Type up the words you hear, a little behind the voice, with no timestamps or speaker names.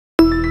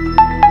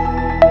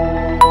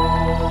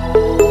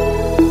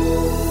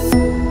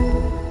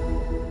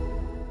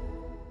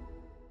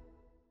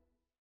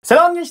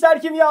Selam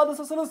gençler, Kimya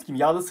Adasısınız.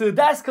 Kimya Adası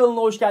ders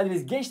kanalına hoş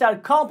geldiniz.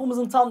 Gençler,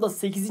 kampımızın tam da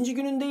 8.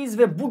 günündeyiz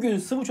ve bugün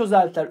sıvı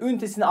çözeltiler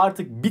ünitesini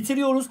artık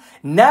bitiriyoruz.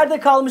 Nerede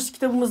kalmıştık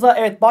kitabımızda?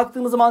 Evet,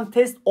 baktığımız zaman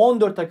test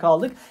 14'te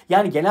kaldık.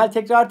 Yani genel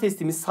tekrar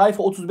testimiz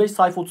sayfa 35,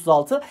 sayfa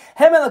 36.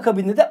 Hemen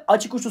akabinde de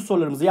açık uçlu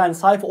sorularımızı, yani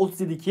sayfa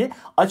 37'deki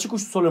açık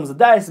uçlu sorularımızı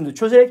dersimizi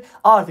çözerek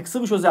artık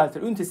sıvı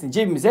çözeltiler ünitesini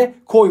cebimize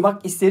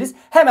koymak isteriz.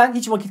 Hemen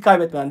hiç vakit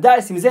kaybetmeden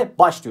dersimize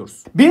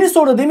başlıyoruz. Birinci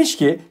soruda demiş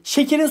ki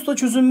şekerin suda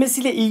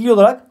çözünmesiyle ilgili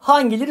olarak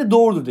hangileri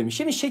doğrudur demiş.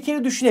 Şimdi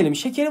şekeri düşünelim.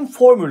 Şekerin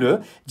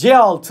formülü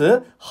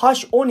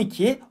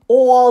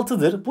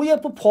C6H12O6'dır. Bu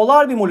yapı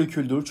polar bir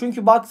moleküldür.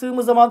 Çünkü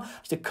baktığımız zaman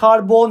işte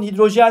karbon,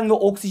 hidrojen ve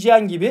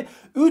oksijen gibi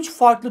 3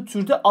 farklı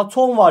türde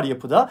atom var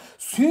yapıda.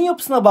 Suyun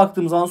yapısına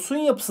baktığımız zaman,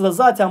 suyun yapısı da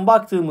zaten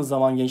baktığımız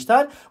zaman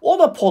gençler o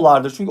da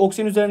polardır. Çünkü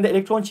oksijen üzerinde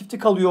elektron çifti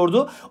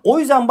kalıyordu. O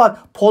yüzden bak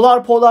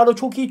polarda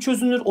çok iyi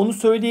çözünür. Onu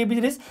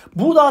söyleyebiliriz.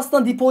 Burada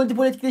aslında dipol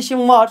dipol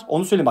etkileşim var.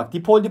 Onu söyleyeyim bak.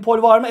 Dipol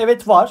dipol var mı?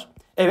 Evet var.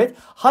 Evet.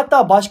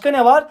 Hatta başka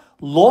ne var?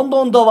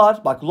 London'da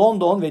var. Bak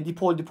London ve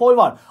dipol dipol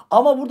var.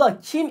 Ama burada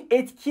kim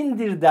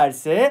etkindir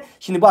derse,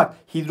 şimdi bak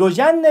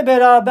hidrojenle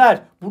beraber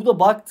burada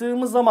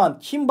baktığımız zaman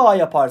kim bağ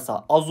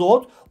yaparsa,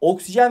 azot,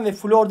 oksijen ve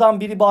flordan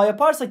biri bağ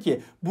yaparsa,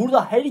 ki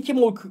burada her iki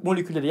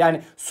molekülde de,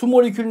 yani su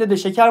molekülünde de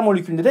şeker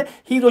molekülünde de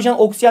hidrojen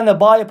oksijenle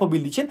bağ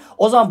yapabildiği için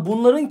o zaman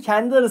bunların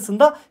kendi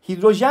arasında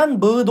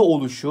hidrojen bağı da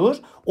oluşur.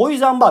 O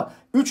yüzden bak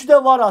üçü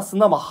de var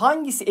aslında ama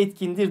hangisi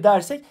etkindir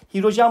dersek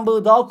hidrojen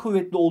bağı daha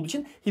kuvvetli olduğu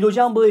için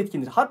hidrojen bağı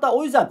etkindir. Hatta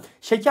o yüzden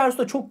şeker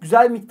suda çok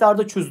güzel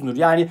miktarda çözünür.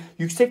 Yani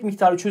yüksek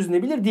miktarda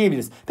çözünebilir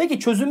diyebiliriz. Peki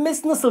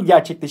çözünmesi nasıl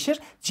gerçekleşir?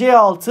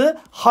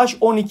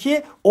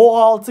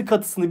 C6H12O6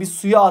 katısını bir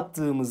suya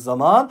attığımız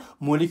zaman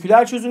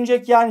moleküler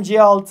çözünecek, yani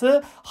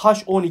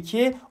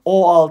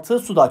C6H12O6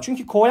 suda.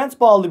 Çünkü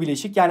kovalent bağlı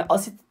bileşik, yani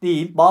asit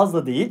değil, baz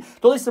da değil.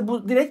 Dolayısıyla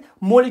bu direkt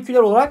moleküler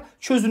olarak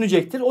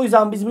çözünecektir. O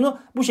yüzden biz bunu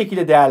bu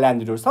şekilde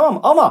değerlendiriyoruz, tamam mı?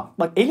 Ama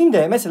bak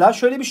elimde mesela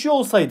şöyle bir şey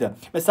olsaydı.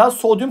 Mesela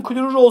sodyum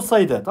klorür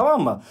olsaydı,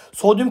 tamam mı?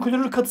 Sodyum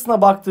klorür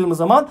katısına baktığımız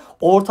zaman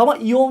ortama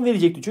iyon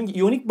verecekti. Çünkü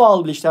iyonik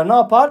bağlı bileşikler ne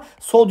yapar?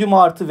 Sodyum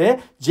artı ve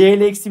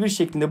Cl-1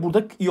 şeklinde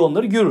burada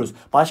iyonları görürüz.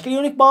 Başka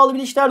iyonik bağlı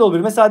bileşikler de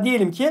olabilir. Mesela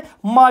diyelim ki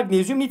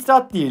magnezyum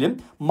nitrat diyelim.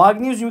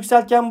 Magnezyum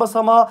yükseltgen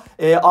basamağı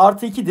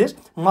artı 2'dir.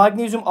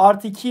 Magnezyum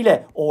artı 2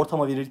 ile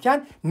ortama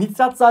verirken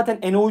nitrat zaten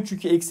NO3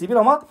 yükü eksi 1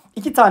 ama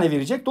 2 tane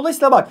verecek.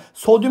 Dolayısıyla bak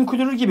sodyum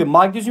klorür gibi,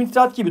 magnezyum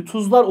nitrat gibi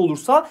tuzlar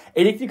olursa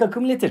elektrik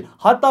akımı iletir.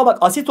 Hatta bak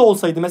asit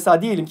olsaydı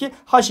mesela diyelim ki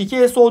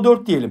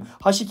H2SO4 diyelim.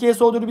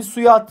 H2SO4'ü bir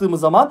suya attığımız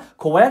zaman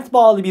kovalent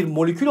bağlı bir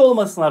molekül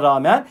olmasına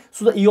rağmen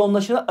suda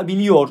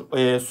iyonlaşabiliyor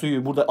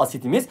suyu, burada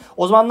asitimiz.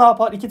 O zaman ne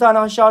yapar? 2 tane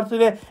H artı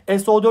ve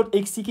SO4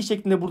 eksi 2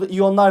 şeklinde burada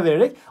iyonlar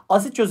vererek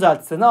asit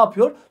çözeltisi ne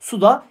yapıyor?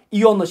 Suda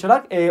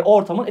iyonlaşarak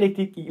ortamın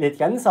elektrik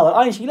iletkenliğini sağlar.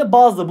 Aynı şekilde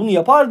baz da bunu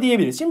yapar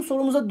diyebiliriz. Şimdi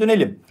sorumuza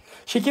dönelim.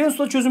 Şekerin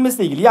suda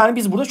çözünmesiyle ilgili, yani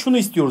biz burada şunu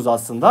istiyoruz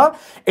aslında.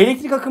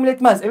 Elektrik akımı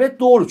iletmez. Evet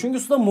doğru. Çünkü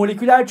suda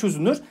moleküler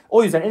çözünür.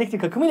 O yüzden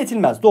elektrik akımı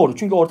iletilmez. Doğru.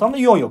 Çünkü ortamda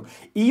iyon yok.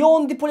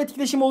 İyon dipol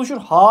etkileşimi oluşur.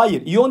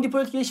 Hayır. İyon dipol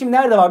etkileşimi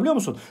nerede var biliyor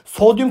musun?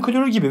 Sodyum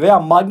klorür gibi veya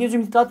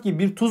magnezyum nitrat gibi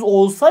bir tuz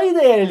olsaydı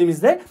eğer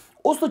elimizde,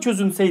 o suda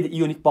çözünseydi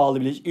iyonik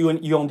bağlı bileşik,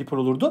 iyon dipol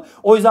olurdu.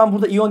 O yüzden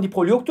burada iyon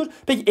dipol yoktur.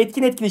 Peki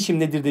etkin etkileşim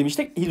nedir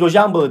demiştik?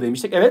 Hidrojen bağı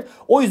demiştik. Evet.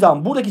 O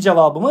yüzden buradaki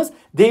cevabımız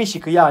D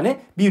şıkkı, yani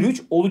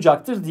 1,3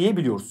 olacaktır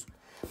diyebiliyoruz.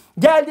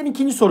 Geldim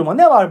ikinci soruma.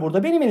 Ne var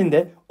burada? Benim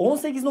elimde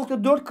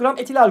 18,4 gram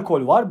etil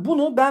alkol var.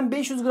 Bunu ben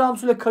 500 gram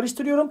suyla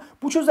karıştırıyorum.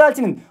 Bu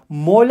çözeltinin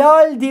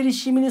molal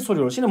derişimini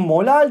soruyoruz. Şimdi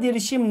molal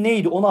derişim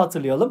neydi onu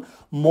hatırlayalım.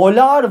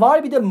 Molar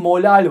var, bir de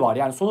molal var.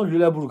 Yani sonu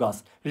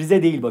Lüleburgaz.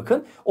 Rize değil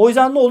bakın. O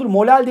yüzden ne olur?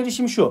 Molal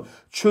derişim şu.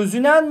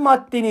 Çözünen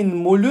maddenin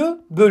molü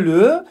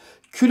bölü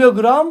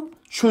kilogram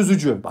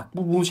çözücü. Bak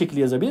bu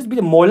şekilde yazabiliriz. Bir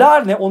de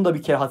molar ne? Onu da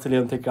bir kere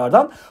hatırlayalım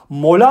tekrardan.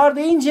 Molar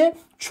deyince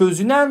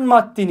çözünen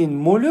maddenin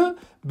molü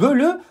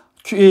bölü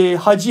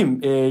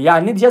hacim,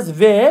 yani ne diyeceğiz?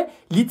 V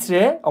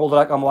litre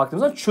olarak ama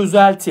baktığımızda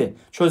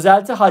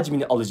çözelti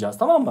hacmini alacağız,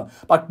 tamam mı?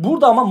 Bak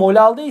burada ama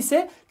molalde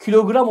ise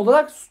kilogram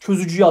olarak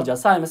çözücüyü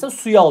alacağız. Yani mesela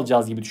suyu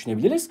alacağız gibi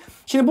düşünebiliriz.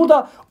 Şimdi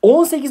burada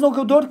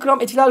 18,4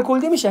 gram etil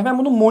alkol demiş ya, hemen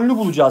bunun molünü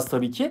bulacağız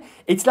tabii ki.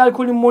 Etil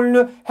alkolün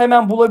molünü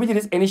hemen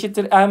bulabiliriz. N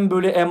eşittir M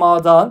bölü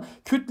MA'dan.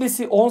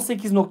 Kütlesi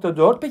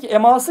 18,4. Peki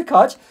MA'sı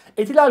kaç?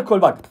 Etil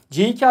alkol bak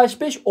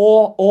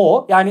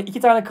C2H5O, yani 2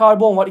 tane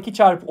karbon var, 2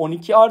 çarpı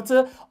 12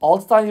 artı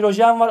 6 tane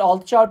hidrojen var,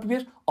 6 çarpı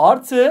 1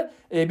 artı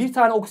bir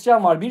tane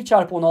oksijen var, 1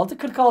 çarpı 16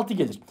 46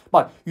 gelir.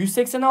 Bak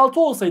 186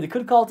 olsaydı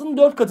 46'nın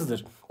 4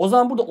 katıdır. O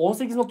zaman burada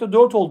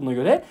 18,4 olduğuna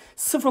göre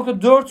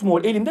 0,4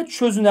 mol elimde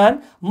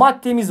çözünen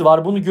maddemiz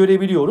var. Bunu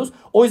görebiliyoruz.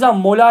 O yüzden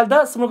molalde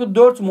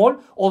 0,4 mol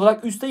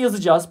olarak üstte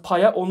yazacağız.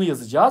 Paya onu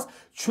yazacağız.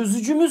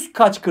 Çözücümüz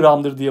kaç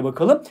gramdır diye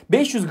bakalım.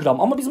 500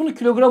 gram ama biz bunu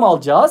kilogram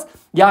alacağız.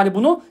 Yani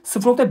bunu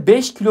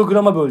 0,5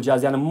 kilograma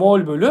böleceğiz. Yani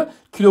mol bölü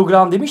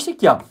kilogram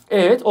demiştik ya.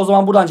 Evet, o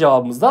zaman buradan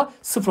cevabımız da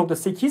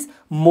 0,8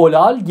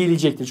 molal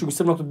gelecektir. Çünkü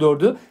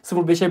 0,4'ü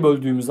 0,5'e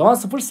böldüğümüz zaman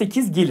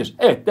 0,8 gelir.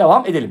 Evet,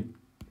 devam edelim.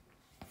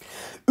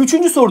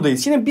 Üçüncü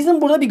sorudayız. Şimdi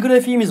bizim burada bir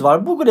grafiğimiz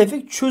var. Bu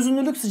grafik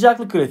çözünürlük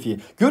sıcaklık grafiği.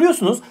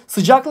 Görüyorsunuz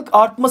sıcaklık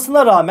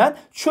artmasına rağmen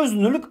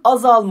çözünürlük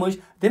azalmış.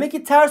 Demek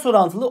ki ters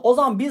orantılı. O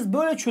zaman biz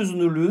böyle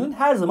çözünürlüğünün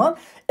her zaman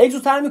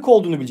egzotermik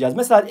olduğunu bileceğiz.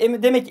 Mesela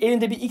demek ki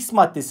elinde bir X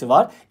maddesi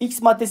var.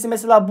 X maddesi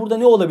mesela burada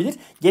ne olabilir?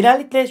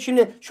 Genellikle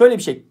şimdi şöyle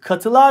bir şey.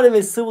 Katılar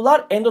ve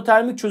sıvılar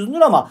endotermik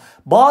çözünür ama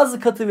bazı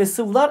katı ve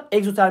sıvılar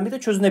egzotermikte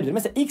çözünebilir.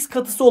 Mesela X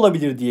katısı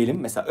olabilir diyelim.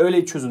 Mesela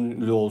öyle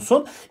çözünürlüğü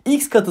olsun.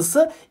 X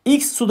katısı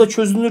X suda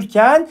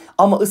çözünürken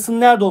ama ısının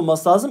nerede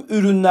olması lazım?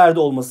 Ürünlerde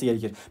olması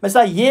gerekir.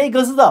 Mesela Y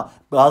gazı da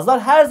gazlar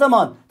her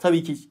zaman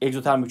tabii ki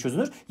egzotermik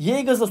çözünür.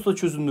 Y gazı da suda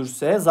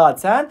çözünürse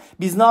zaten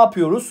biz ne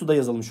yapıyoruz? Suda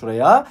yazalım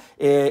şuraya.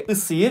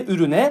 Isıyı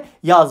ürüne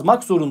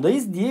yazmak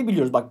zorundayız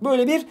diyebiliyoruz. Bak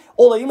böyle bir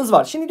olayımız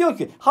var. Şimdi diyor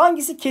ki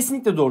hangisi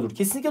kesinlikle doğrudur?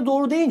 Kesinlikle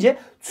doğru deyince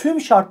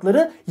tüm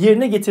şartları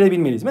yerine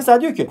getirebilmeliyiz.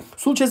 Mesela diyor ki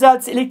su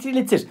çözeltisi elektriği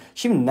iletir.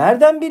 Şimdi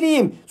nereden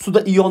bileyim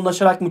suda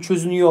iyonlaşarak mı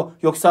çözünüyor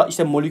yoksa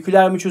işte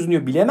moleküler mi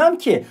çözünüyor bilemem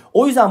ki.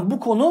 O yüzden bu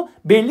konu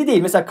belli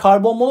değil. Mesela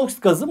karbon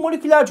monoksit gazı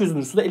moleküler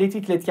çözünür. Suda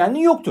elektrik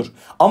iletkenliği yoktur.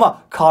 Ama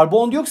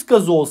karbondioksit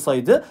gazı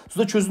olsaydı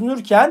suda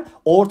çözünürken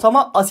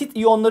ortama asit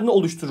iyonlarını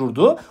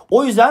oluştururdu.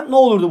 O yüzden ne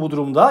olurdu bu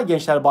durumda?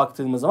 Gençler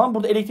baktığımız zaman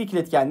burada elektrik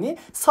iletkenliği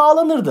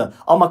sağlanırdı.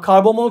 Ama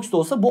karbon monoksit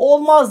olsa bu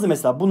olmazdı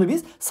mesela. Bunu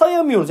biz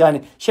sayamıyoruz.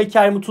 Yani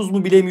şeker mi tuz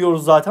mu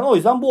bilemiyoruz zaten. O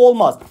yüzden bu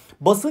olmaz.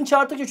 Basınç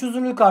arttıkça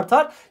çözünürlük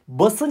artar.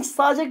 Basınç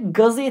sadece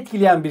gazı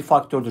etkileyen bir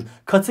faktördür.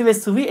 Katı ve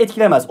sıvıyı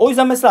etkilemez. O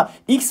yüzden mesela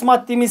X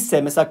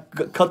maddemizse mesela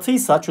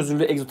katıysa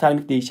çözünürlüğü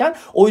egzotermik değişen.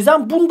 O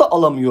yüzden bunu da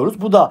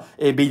alamıyoruz. Bu da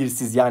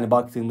belirsiz yani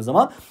baktığımız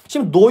zaman.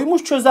 Şimdi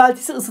doymuş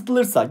çözeltisi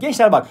ısıtılırsa.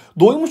 Gençler bak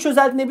doymuş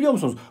çözelti ne biliyor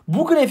musunuz?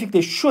 Bu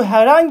grafikte şu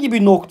herhangi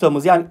bir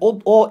noktamız yani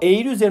o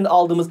eğri üzerinde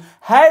aldığımız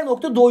her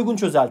nokta doygun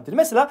çözeltidir.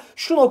 Mesela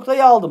şu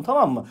noktayı aldım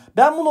tamam mı?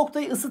 Ben bu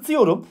noktayı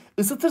ısıtıyorum.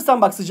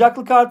 Isıtırsam bak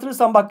sıcaklık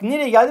artırırsam bak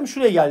nereye geldim?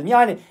 Şuraya geldim.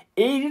 Yani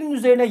eğrinin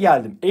üzerine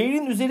geldim.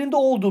 Eğrinin üzerinde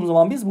olduğum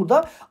zaman biz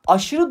burada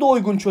aşırı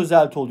doygun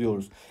çözelti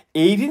oluyoruz.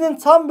 Eğrinin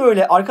tam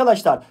böyle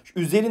arkadaşlar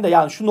üzerinde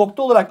yani şu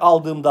nokta olarak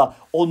aldığımda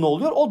o ne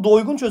oluyor? O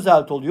doygun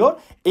çözelti oluyor.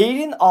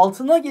 Eğrinin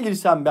altına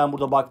gelirsem ben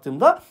burada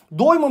baktığımda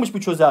doymamış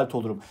bir çözelti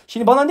olurum.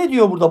 Şimdi bana ne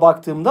diyor burada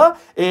baktığımda?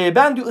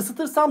 Ben diyor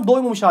ısıtırsam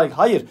doymamış hale.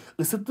 Hayır.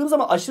 Isıttığım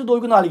zaman aşırı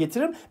doygun hale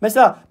getiririm.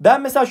 Mesela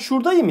ben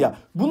şuradayım ya.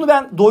 Bunu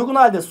ben doygun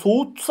halde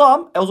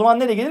soğutsam o zaman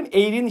nereye gelirim?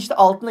 Eğrinin işte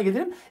altına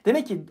gelirim.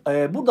 Demek ki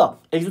burada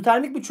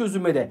egzotermik bir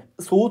çözünmede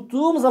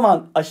soğuttuğum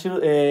zaman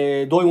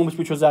aşırı doymamış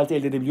bir çözelti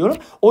elde edebiliyorum.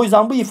 O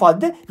yüzden bu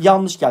ifade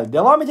yanlış geldi.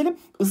 Devam edelim.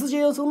 Isıcı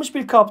yalıtılmış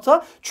bir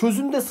kapta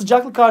çözünürde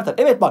sıcaklık artar.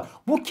 Evet bak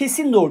bu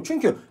kesin doğru.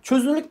 Çünkü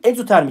çözünürlük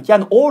egzotermik.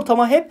 Yani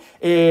ortama hep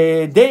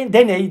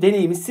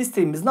deneyimiz,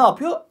 sistemimiz ne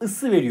yapıyor?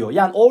 Isı veriyor.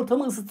 Yani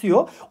ortamı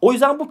ısıtıyor. O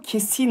yüzden bu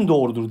kesin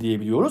doğrudur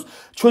diyebiliyoruz.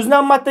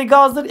 Çözünen madde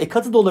gazdır.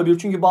 Katı da olabilir.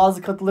 Çünkü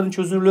bazı katıların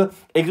çözünürlüğü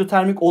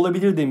egzotermik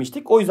olabilir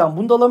demiştik. O yüzden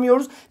bunu da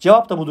alamıyoruz.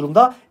 Cevap da bu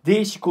durumda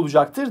değişik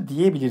olacaktır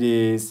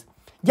diyebiliriz.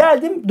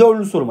 Geldim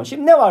dördüncü soruma.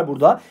 Şimdi ne var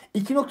burada?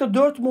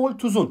 2,4 mol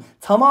tuzun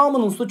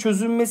tamamının suda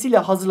çözünmesiyle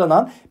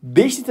hazırlanan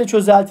 5 litre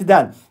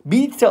çözeltiden 1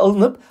 litre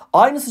alınıp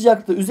aynı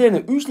sıcaklıkta üzerine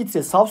 3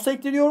 litre saf su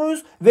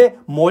ekliyoruz ve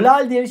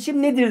molal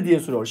derişim nedir diye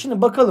soruyor.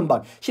 Şimdi bakalım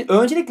bak. Şimdi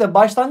öncelikle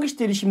başlangıç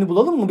derişimini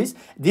bulalım mı biz?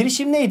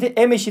 Derişim neydi?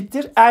 M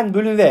eşittir N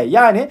bölü V.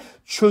 Yani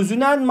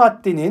çözünen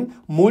maddenin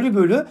molü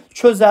bölü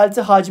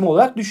çözelti hacmi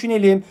olarak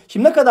düşünelim.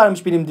 Şimdi ne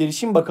kadarmış benim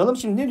derişim bakalım.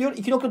 Şimdi ne diyor?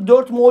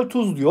 2,4 mol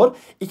tuz diyor.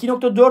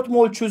 2,4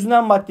 mol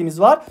çözünen maddemiz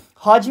var.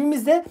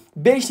 Hacmimiz de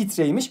 5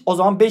 litreymiş. O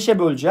zaman 5'e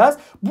böleceğiz.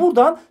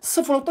 Buradan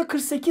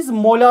 0,48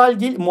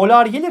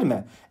 molar gelir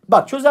mi?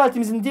 Bak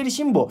çözeltimizin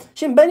derişimi bu.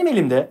 Şimdi benim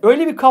elimde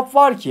öyle bir kap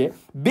var ki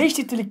 5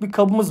 litrelik bir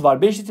kabımız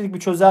var. 5 litrelik bir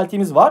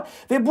çözeltimiz var.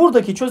 Ve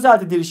buradaki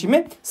çözelti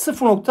derişimi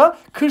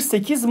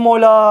 0,48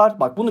 molar.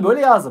 Bak bunu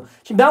böyle yazdım.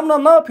 Şimdi ben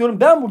buradan ne yapıyorum?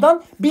 Ben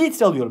buradan 1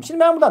 litre alıyorum. Şimdi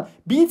ben buradan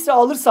 1 litre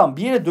alırsam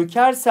bir yere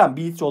dökersem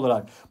 1 litre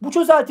olarak bu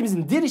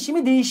çözeltimizin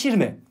derişimi değişir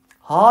mi?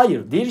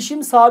 Hayır.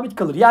 Derişim sabit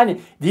kalır. Yani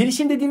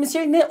derişim dediğimiz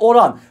şey ne?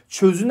 Oran.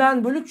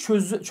 Çözünen bölü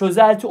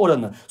çözelti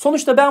oranı.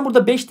 Sonuçta ben burada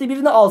 5'te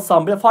 1'ini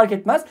alsam bile fark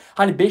etmez.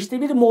 Hani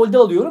 5'te 1 molde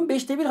alıyorum.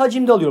 5'te 1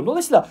 hacimde alıyorum.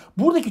 Dolayısıyla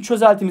buradaki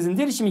çözeltimizin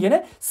derişimi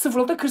gene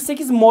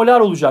 0,48 molar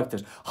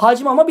olacaktır.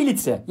 Hacim ama 1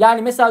 litre.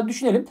 Yani mesela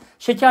düşünelim.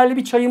 Şekerli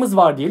bir çayımız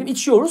var diyelim.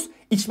 İçiyoruz.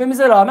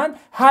 İçmemize rağmen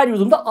her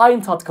yudumda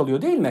aynı tat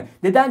kalıyor değil mi?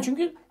 Neden?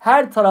 Çünkü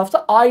her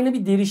tarafta aynı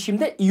bir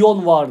derişimde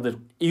iyon vardır.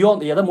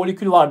 İyon ya da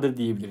molekül vardır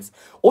diyebiliriz.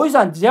 O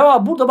yüzden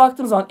cevap burada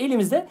baktığımız zaman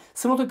elimizde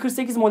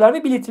 0,48 molar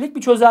ve 1 litrelik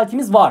bir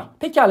çözeltimiz var.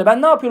 Pekala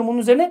ben ne yapıyorum bunun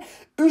üzerine?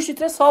 3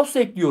 litre saf su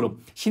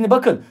ekliyorum. Şimdi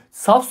bakın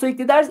saf su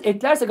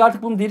eklersek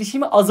artık bunun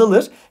derişimi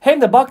azalır.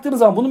 Hem de baktığımız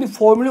zaman bunun bir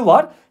formülü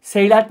var.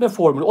 Seyreltme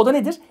formülü. O da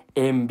nedir?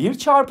 M1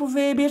 çarpı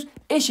V1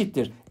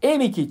 eşittir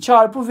M2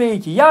 çarpı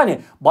V2. Yani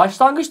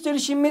başlangıç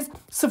derişimimiz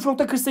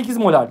 0,48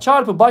 molar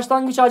çarpı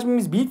başlangıç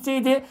hacmimiz 1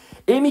 litreydi.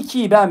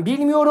 M2'yi ben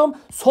bilmiyorum.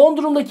 Son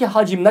durumdaki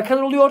hacim ne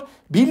kadar oluyor?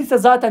 1 litre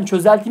zaten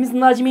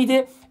çözeltimizin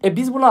hacmiydi.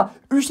 Biz buna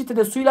 3 litre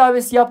de su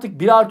ilavesi yaptık.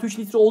 1 artı 3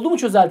 litre oldu mu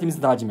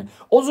çözeltimizin hacmi?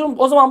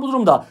 O zaman bu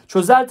durumda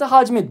çözelti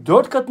hacmi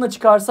 4 katına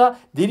çıkarsa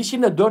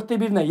derişim de 4'te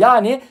 1'ine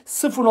yani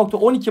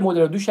 0,12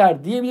 mol'e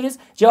düşer diyebiliriz.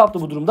 Cevap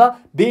da bu durumda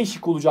B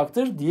şık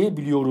olacaktır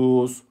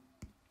diyebiliyoruz.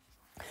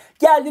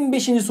 Geldim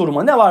 5.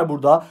 soruma. Ne var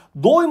burada?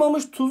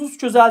 Doymamış tuzlu su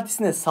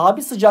çözeltisine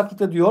sabit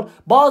sıcaklıkta diyor.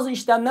 Bazı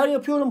işlemler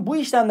yapıyorum. Bu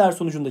işlemler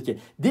sonucundaki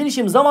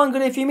derişim zaman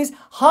grafiğimiz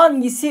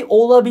hangisi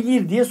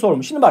olabilir diye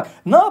sormuş. Şimdi bak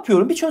ne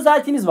yapıyorum? Bir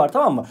çözeltimiz var,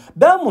 tamam mı?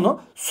 Ben bunu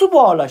su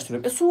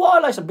buharlaştırıyorum. Su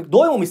buharlaştırıyorum.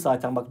 Doymamış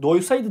zaten bak.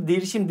 Doysaydı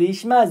derişim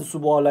değişmezdi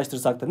su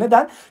buharlaştırsak da.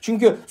 Neden?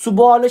 Çünkü su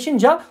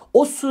buharlaşınca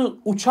o su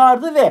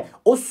uçardı ve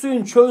o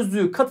suyun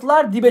çözdüğü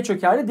katılar dibe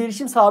çökerdi.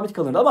 Derişim sabit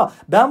kalırdı. Ama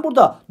ben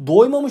burada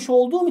doymamış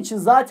olduğum için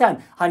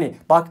zaten hani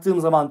baktığım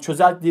zaman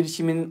çözelti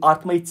derişiminin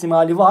artma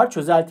ihtimali var.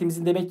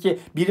 Çözeltimizin demek ki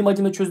birim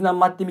hacimde çözünen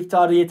madde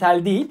miktarı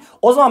yeterli değil.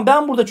 O zaman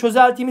ben burada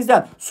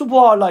çözeltimizden su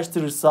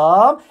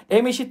buharlaştırırsam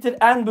M eşittir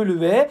N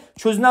bölü V,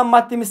 çözünen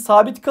maddemiz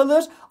sabit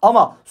kalır.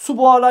 Ama su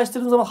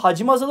buharlaştırdığım zaman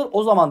hacim azalır.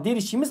 O zaman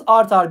derişimimiz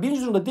artar.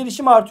 Birinci durumda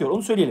derişim artıyor.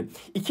 Onu söyleyelim.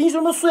 İkinci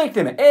durumda su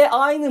ekleme.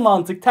 Aynı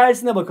mantık.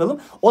 Tersine bakalım.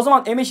 O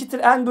zaman M eşittir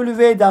N bölü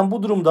V'den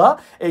bu durumda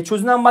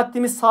çözünen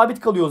maddemiz sabit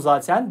kalıyor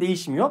zaten.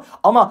 Değişmiyor.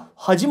 Ama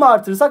hacim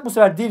artırırsak bu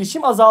sefer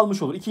derişim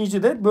azalmış olur.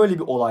 İkincide de böyle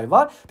bir olay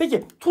var.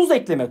 Peki tuz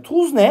ekleme.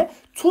 Tuz ne?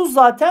 Tuz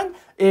zaten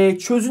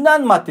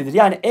çözünen maddedir.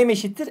 Yani M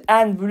eşittir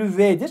N bölü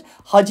V'dir.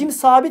 Hacim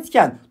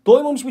sabitken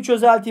doymamış bir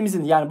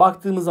çözeltimizin yani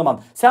baktığımız zaman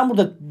sen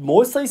burada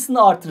mol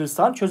sayısını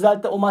artırırsan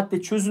çözeltide o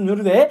madde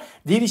çözünür ve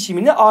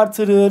derişimini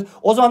artırır.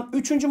 O zaman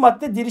 3.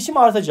 madde derişim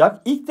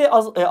artacak. İlk de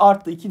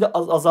arttı, 2 de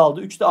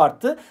azaldı, 3 de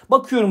arttı.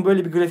 Bakıyorum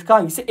böyle bir grafik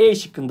hangisi? E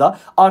şıkkında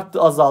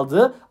arttı,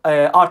 azaldı,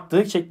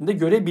 arttı şeklinde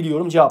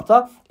görebiliyorum. Cevap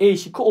da E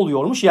şıkkı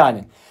oluyormuş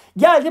yani.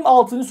 Geldim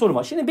 6.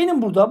 soruma. Şimdi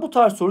benim burada bu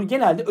tarz soru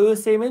genelde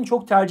ÖSYM'nin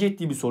çok tercih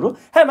ettiği bir soru.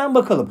 Hemen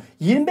bakalım.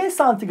 25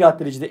 santigrat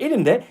derecede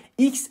elimde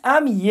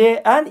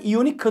XMYN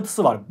iyonik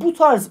katısı var. Bu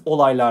tarz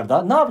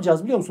olaylarda ne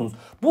yapacağız biliyor musunuz?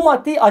 Bu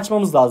maddeyi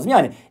açmamız lazım.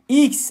 Yani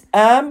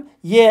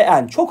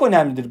XMYN çok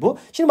önemlidir bu.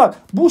 Şimdi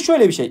bak bu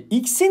şöyle bir şey.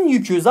 X'in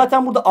yükü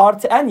zaten burada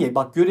artı N.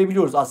 Bak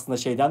görebiliyoruz aslında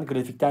şeyden,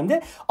 grafikten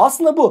de.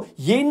 Aslında bu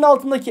Y'nin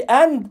altındaki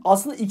N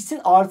aslında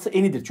X'in artı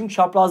N'idir. Çünkü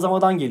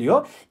çaprazlamadan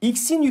geliyor.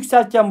 X'in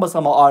yükseltgen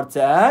basamağı artı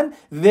N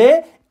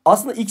ve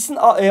aslında X'in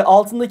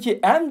altındaki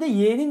M de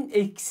Y'nin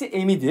eksi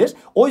M'dir.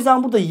 O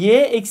yüzden burada Y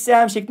eksi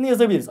M şeklinde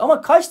yazabiliriz.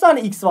 Ama kaç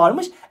tane X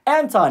varmış?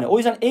 N tane. O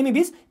yüzden M'i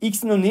biz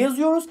X'in önüne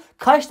yazıyoruz.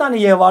 Kaç tane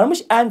Y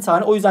varmış? N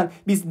tane. O yüzden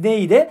biz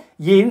N'yi de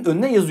Y'nin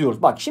önüne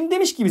yazıyoruz. Bak şimdi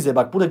demiş ki bize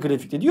bak burada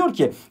grafikte diyor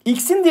ki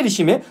X'in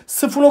derişimi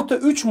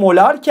 0,3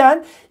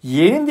 molarken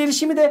Y'nin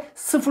derişimi de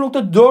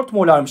 0,4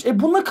 molarmış.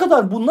 Bu ne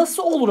kadar? Bu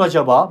nasıl olur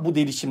acaba? Bu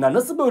derişimler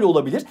nasıl böyle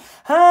olabilir?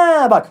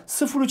 Bak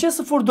 0,3'e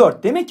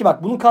 0,4. Demek ki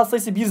bak bunun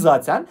katsayısı 1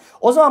 zaten.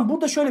 O zaman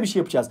burada şöyle bir şey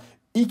yapacağız.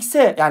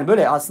 X'e yani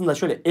böyle aslında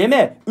şöyle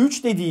M'e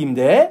 3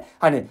 dediğimde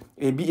hani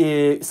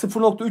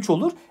 0,3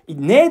 olur.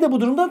 N de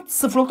bu durumda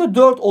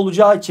 0,4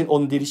 olacağı için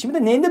onun derişimi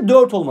de N'nin de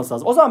 4 olması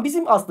lazım. O zaman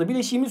bizim aslında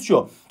bileşiğimiz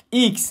şu.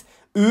 X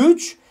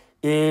 3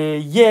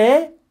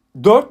 Y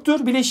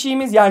 4'tür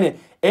bileşiğimiz. Yani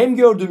M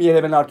gördüğüm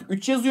yere ben artık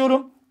 3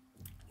 yazıyorum.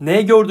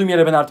 N gördüğüm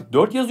yere ben artık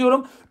 4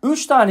 yazıyorum.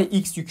 3 tane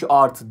X yükü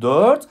artı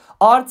 4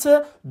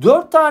 artı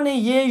 4 tane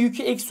Y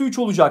yükü eksi 3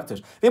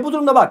 olacaktır. Ve bu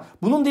durumda bak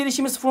bunun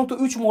derişimi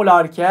 0,3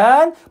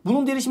 molarken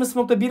bunun derişimi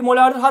 0,1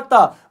 molardır.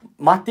 Hatta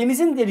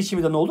maddemizin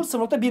derişimi de ne olur?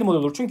 0,1 mol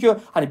olur. Çünkü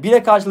hani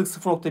 1'e karşılık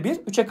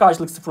 0,1, 3'e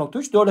karşılık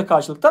 0,3, 4'e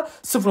karşılık da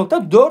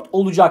 0,4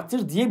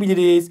 olacaktır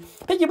diyebiliriz.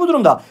 Peki bu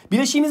durumda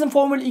bileşiğimizin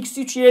formülü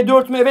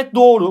X3Y4 mü? Evet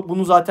doğru.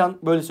 Bunu zaten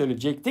böyle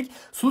söyleyecektik.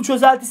 Sulu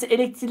çözeltisi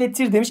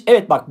elektriletir demiş.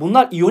 Evet bak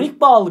bunlar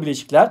iyonik bağlı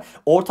bileşikler.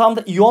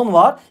 Ortamda iyon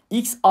var.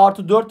 X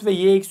artı 4 ve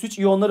Y eksi 3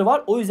 iyonları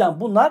var. O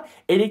yüzden bunlar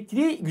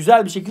elektriği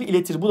güzel bir şekilde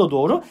iletir. Bu da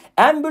doğru.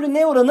 M bölü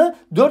N oranı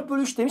 4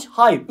 bölü 3 demiş.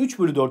 Hayır 3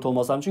 bölü 4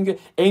 olması lazım. Çünkü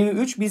N'i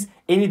 3 biz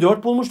N'i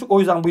 4 bulmuştuk. O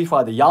yüzden bu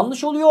ifade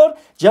yanlış oluyor.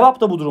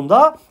 Cevap da bu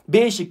durumda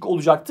B şıkkı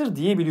olacaktır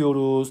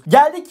diyebiliyoruz.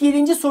 Geldik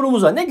 7.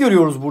 sorumuza. Ne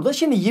görüyoruz burada?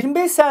 Şimdi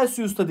 25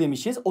 Celsius'ta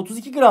demişiz.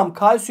 32 gram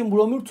kalsiyum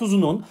bromür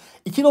tuzunun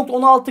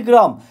 2,16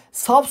 gram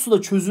saf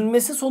suda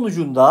çözülmesi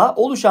sonucunda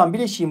oluşan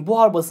bileşiğin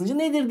buhar basıncı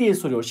nedir diye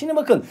soruyor. Şimdi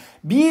bakın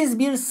biz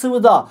bir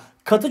sıvıda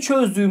katı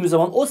çözdüğümüz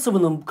zaman o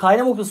sıvının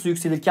kaynama noktası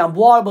yükselirken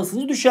buhar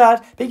basıncı düşer.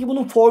 Peki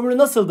bunun formülü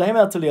nasıldı? Hemen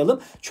hatırlayalım.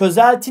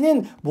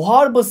 Çözeltinin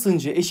buhar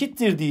basıncı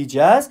eşittir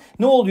diyeceğiz.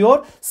 Ne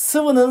oluyor?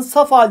 Sıvının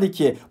saf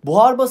haldeki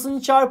buhar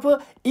basıncı çarpı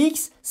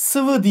X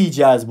sıvı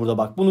diyeceğiz burada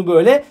bak. Bunu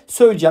böyle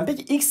söyleyeceğim.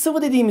 Peki X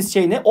sıvı dediğimiz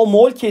şey ne? O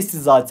mol kesti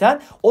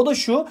zaten. O da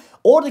şu.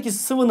 Oradaki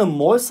sıvının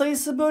mol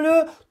sayısı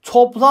bölü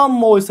toplam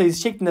mol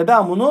sayısı şeklinde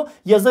ben bunu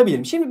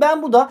yazabilirim. Şimdi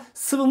ben burada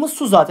sıvımız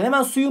su zaten.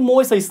 Hemen suyun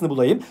mol sayısını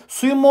bulayım.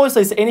 Suyun mol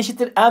sayısı N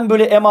eşittir M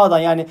bölü MA'dan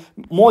yani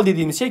mol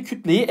dediğimiz şey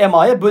kütleyi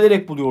MA'ya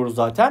bölerek buluyoruz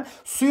zaten.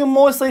 Suyun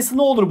mol sayısı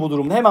ne olur bu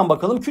durumda? Hemen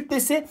bakalım.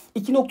 Kütlesi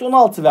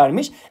 2,16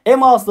 vermiş.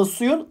 MA'sı da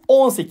suyun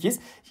 18.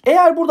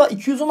 Eğer burada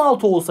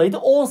 216 olsaydı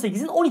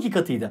 18'in 12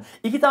 katıydı.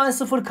 2 tane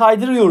sıfır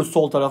kaydırıyoruz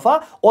sol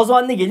tarafa. O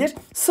zaman ne gelir?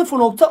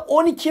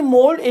 0,12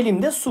 mol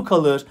elimde su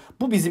kalır.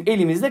 Bu bizim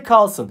elimizde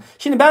kalsın.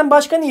 Şimdi ben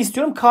başka ne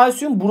istiyorum?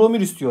 Kalsiyum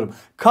bromür istiyorum.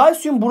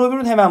 Kalsiyum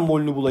bromürün hemen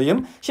molünü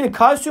bulayım. Şimdi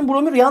kalsiyum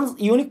bromür yalnız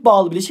iyonik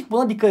bağlı bileşik.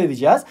 Buna dikkat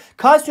edeceğiz.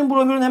 Kalsiyum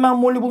bromürün hemen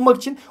molünü bulmak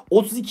için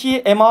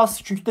 32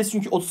 MA'sı kütlesi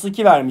çünkü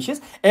 32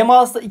 vermişiz.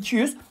 MA'sı da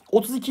 200.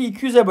 32'yi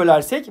 200'e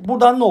bölersek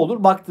buradan ne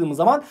olur? Baktığımız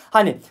zaman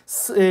hani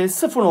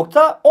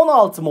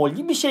 0,16 mol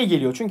gibi bir şey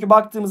geliyor. Çünkü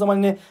baktığımız zaman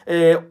hani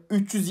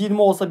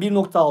 320 olsa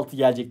 1,6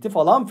 gelecekti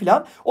falan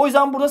filan. O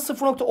yüzden burada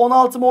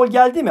 0,16 mol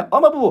geldi mi?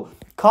 Ama bu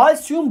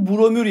kalsiyum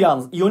bromür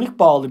yalnız iyonik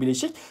bağlı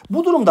bileşik.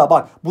 Bu durumda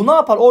bak bu ne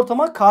yapar?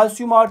 Ortama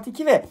kalsiyum artı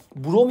 2 ve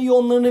brom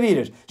iyonlarını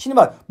verir. Şimdi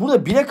bak burada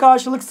 1'e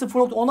karşılık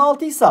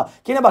 0,16 ise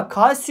gene bak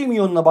kalsiyum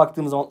iyonuna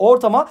baktığımız zaman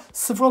ortama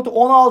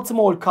 0,16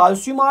 mol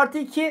kalsiyum artı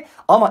 2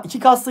 ama 2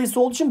 katsayısı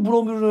olduğu için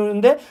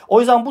bromüründe. O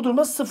yüzden bu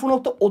durumda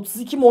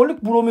 0,32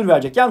 mollük bromür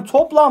verecek. Yani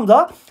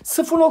toplamda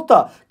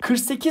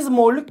 0,48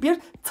 mollük bir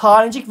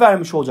tanecik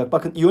vermiş olacak.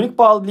 Bakın iyonik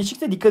bağlı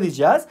bileşikte dikkat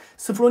edeceğiz.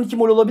 0,12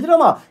 mol olabilir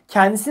ama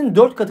kendisinin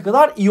 4 katı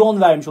kadar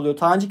iyon vermiş oluyor.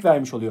 Tanecik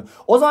vermiş oluyor.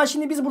 O zaman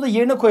şimdi biz burada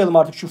yerine koyalım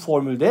artık şu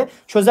formülde.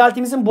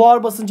 Çözeltimizin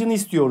buhar basıncını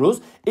istiyoruz.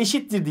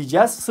 Eşittir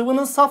diyeceğiz.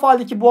 Sıvının saf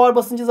haldeki buhar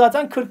basıncı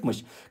zaten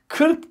 40'mış.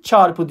 40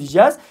 çarpı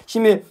diyeceğiz.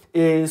 Şimdi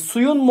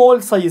suyun mol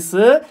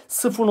sayısı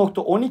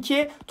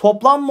 0,12.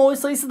 Toplam mol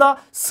sayısı da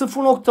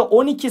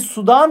 0,12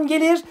 sudan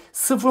gelir.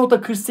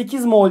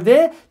 0,48 mol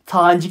de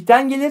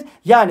tanecikten gelir.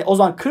 Yani o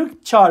zaman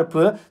 40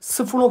 çarpı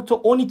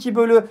 0,12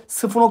 bölü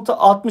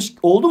 0,60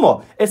 oldu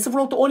mu?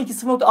 0,12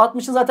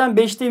 0,60'ın zaten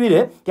 5'te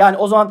 1'i. Yani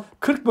o zaman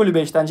 40 bölü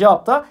 5'ten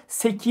cevap da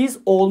 8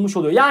 olmuş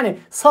oluyor. Yani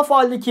saf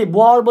haldeki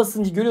buhar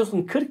basıncı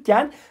görüyorsun 40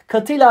 iken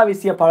katı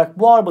ilavesi yaparak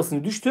buhar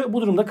basıncı düştü.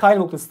 Bu durumda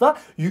kaynama noktası da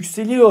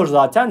yükseliyor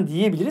zaten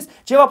diyebiliriz.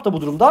 Cevap da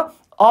bu durumda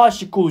A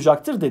şıkkı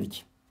olacaktır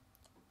dedik.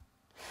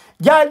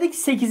 Geldik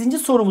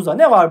 8. sorumuza.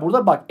 Ne var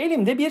burada? Bak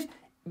elimde bir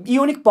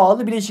İyonik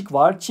bağlı bileşik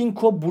var.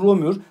 Çinko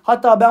bromür.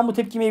 Hatta ben bu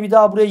tepkimeyi bir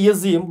daha buraya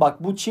yazayım.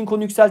 Bak bu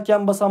çinkonun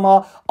yükseltgen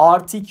basamağı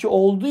artı 2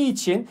 olduğu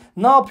için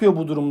ne yapıyor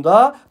bu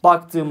durumda?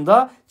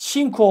 Baktığımda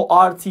çinko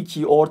artı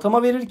 2'yi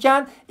ortama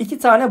verirken 2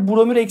 tane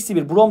bromür eksi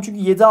 1. Brom çünkü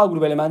 7A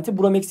grubu elementi.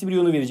 Brom eksi 1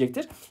 iyonu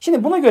verecektir.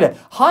 Şimdi buna göre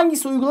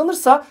hangisi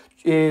uygulanırsa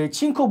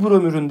çinko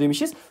bromürün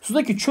demişiz.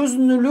 Sudaki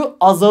çözünürlüğü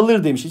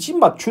azalır demişiz.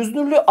 Şimdi bak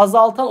çözünürlüğü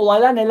azaltan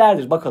olaylar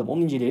nelerdir? Bakalım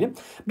onu inceleyelim.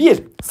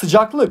 1.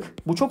 Sıcaklık.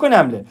 Bu çok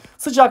önemli.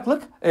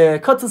 Sıcaklık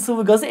katı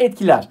sıvı gazı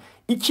etkiler.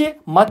 2.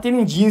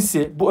 Maddenin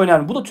cinsi. Bu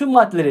önemli. Bu da tüm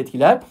maddeleri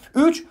etkiler.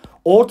 3.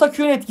 Ortak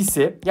iyon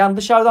etkisi. Yani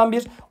dışarıdan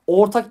bir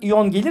ortak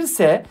iyon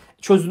gelirse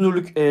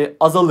çözünürlük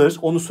azalır.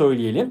 Onu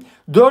söyleyelim.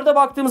 4'e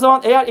baktığımız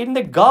zaman eğer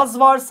elinde gaz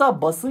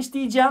varsa basınç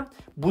diyeceğim.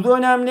 Bu da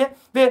önemli.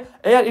 Ve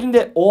eğer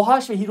elinde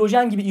OH ve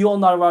hidrojen gibi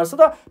iyonlar varsa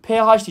da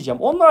pH diyeceğim.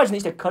 Onun haricinde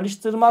işte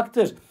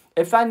karıştırmaktır.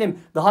 Efendim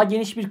daha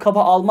geniş bir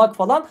kaba almak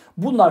falan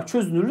bunlar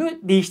çözünürlüğü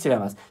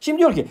değiştiremez. Şimdi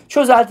diyor ki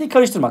çözeltiyi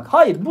karıştırmak.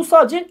 Hayır bu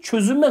sadece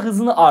çözünme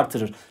hızını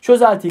artırır.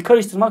 Çözeltiyi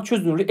karıştırmak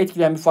çözünürlüğü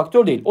etkileyen bir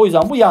faktör değil. O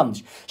yüzden bu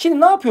yanlış.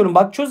 Şimdi ne yapıyorum?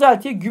 Bak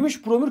çözeltiye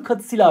gümüş bromür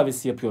katısı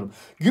ilavesi yapıyorum.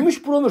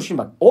 Gümüş bromür şimdi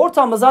bak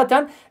ortamda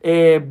zaten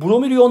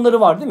bromür iyonları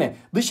var değil mi?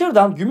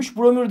 Dışarıdan gümüş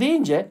bromür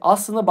deyince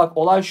aslında bak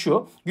olay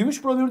şu.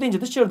 Gümüş bromür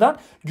deyince dışarıdan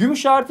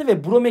gümüş artı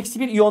ve brom eksi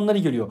 1 iyonları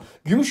geliyor.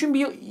 Gümüşün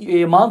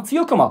bir mantığı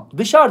yok ama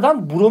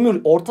dışarıdan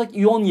bromür ortak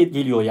iyon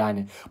geliyor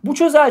yani. Bu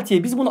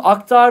çözeltiye biz bunu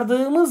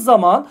aktardığımız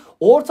zaman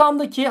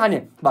ortamdaki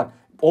hani bak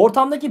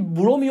ortamdaki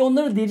brom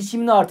iyonları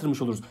derişimini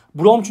artırmış oluruz.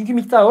 Brom çünkü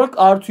miktar olarak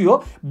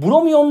artıyor.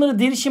 Brom iyonları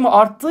derişimi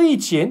arttığı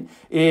için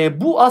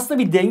bu aslında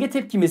bir denge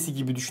tepkimesi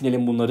gibi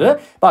düşünelim bunları.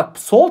 Bak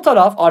sol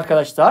taraf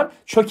arkadaşlar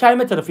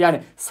çökelme tarafı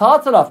yani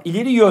sağ taraf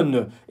ileri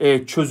yönlü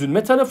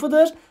çözünme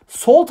tarafıdır.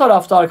 Sol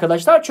tarafta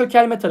arkadaşlar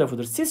çökelme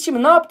tarafıdır. Siz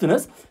şimdi ne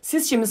yaptınız?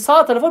 Siz şimdi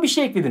sağ tarafa bir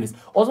şey eklediniz.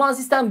 O zaman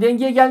sistem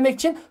dengeye gelmek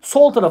için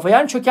sol tarafa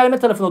yani çökelme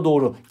tarafına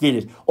doğru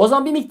gelir. O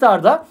zaman bir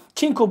miktarda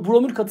çinko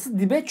bromür katısı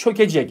dibe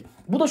çökecek.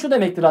 Bu da şu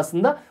demektir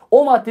aslında.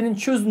 O maddenin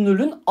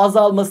çözünürlüğünün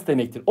azalması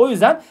demektir. O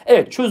yüzden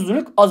evet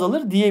çözünürlük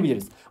azalır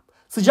diyebiliriz.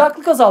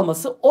 Sıcaklık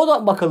azalması o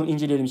da bakalım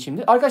inceleyelim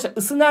şimdi. Arkadaşlar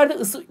ısı nerede?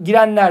 Isı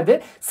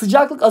girenlerde.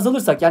 Sıcaklık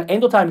azalırsak yani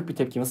endotermik bir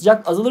tepkime.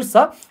 Sıcaklık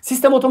azalırsa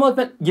sistem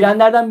otomatikman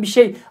girenlerden bir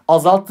şey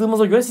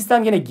azalttığımıza göre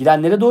sistem yine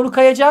girenlere doğru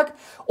kayacak.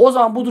 O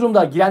zaman bu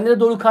durumda girenlere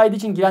doğru kaydığı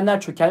için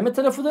girenler çökelme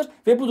tarafıdır.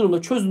 Ve bu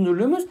durumda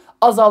çözünürlüğümüz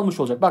azalmış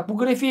olacak. Bak bu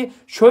grafiği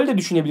şöyle de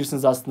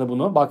düşünebilirsiniz aslında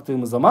bunu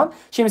baktığımız zaman.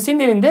 Şimdi senin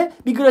elinde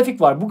bir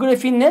grafik var. Bu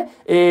grafiğin ne?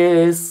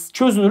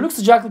 Çözünürlük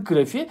sıcaklık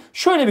grafiği.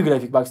 Şöyle bir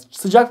grafik bak.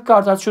 Sıcaklık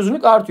artarsa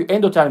çözünürlük artıyor.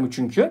 Endotermik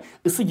çünkü.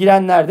 Isı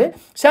girenlerde.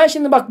 Sen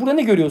şimdi bak burada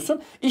ne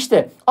görüyorsun?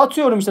 İşte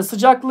atıyorum işte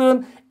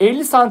sıcaklığın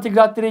 50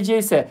 santigrat derece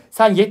ise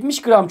sen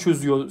 70 gram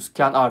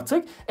çözüyorken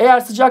artık eğer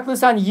sıcaklığı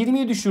sen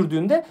 20'ye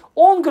düşürdüğünde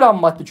 10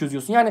 gram madde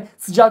çözüyorsun. Yani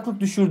sıcaklık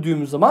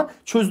düşürdüğümüz zaman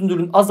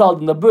çözünürlüğün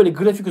azaldığında böyle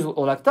grafik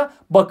olarak da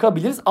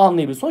bakabiliriz,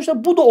 anlayabiliriz.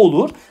 Sonuçta bu da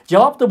olur.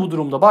 Cevap da bu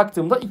durumda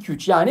baktığımda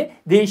 2-3 yani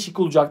değişik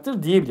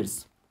olacaktır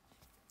diyebiliriz.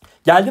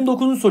 Geldim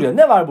 9. soruya.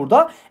 Ne var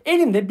burada?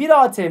 Elimde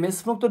 1 atm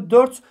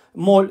 0.4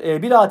 mol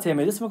 1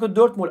 atm'de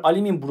 0.4 mol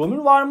alüminyum bromür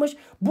varmış.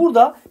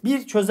 Burada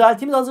bir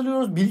çözeltimiz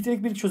hazırlıyoruz.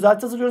 Birliktelik bir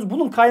çözelti hazırlıyoruz.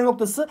 Bunun kaynağı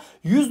noktası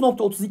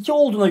 100.32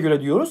 olduğuna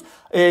göre diyoruz.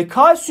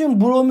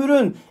 Kalsiyum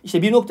bromürün işte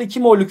 1.2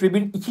 mollük ve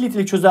 2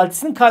 litrelik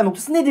çözeltisinin kaynağı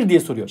noktası nedir diye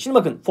soruyor. Şimdi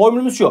bakın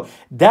formülümüz şu.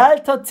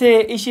 Delta T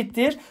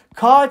eşittir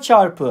K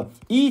çarpı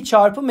I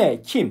çarpı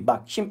M. Kim?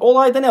 Bak şimdi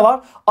olayda ne var?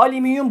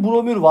 Alüminyum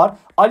bromür var.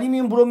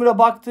 Alüminyum bromüre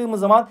baktığımız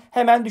zaman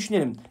hemen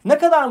düşünelim. Ne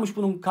kadarmış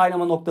bunun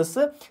kaynama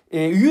noktası?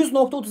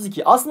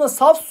 100.32. Aslında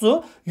saf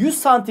su 100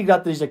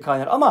 santigrat derecede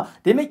kaynar ama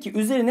demek ki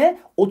üzerine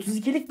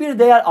 32'lik bir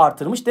değer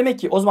artırmış. Demek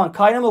ki o zaman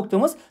kaynama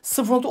noktamız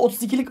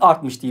 0.32'lik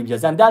artmış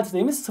diyebileceğiz. Yani delta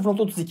T'miz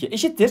 0.32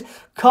 eşittir.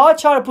 K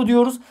çarpı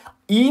diyoruz.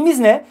 İ'miz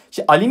ne?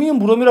 İşte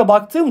alüminyum bromüre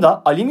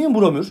baktığımda alüminyum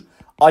bromür,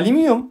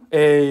 alüminyum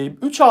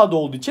 3A'da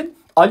olduğu için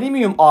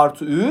alüminyum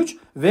artı 3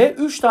 ve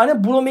 3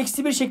 tane brom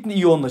eksi 1 şeklinde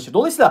iyonlaşır.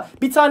 Dolayısıyla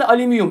bir tane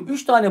alüminyum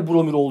 3 tane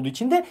bromür olduğu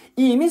için de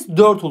i'miz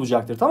 4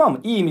 olacaktır. Tamam mı?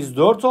 i'miz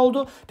 4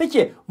 oldu.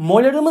 Peki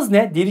molarımız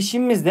ne?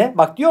 Derişimimiz ne?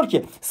 Bak diyor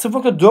ki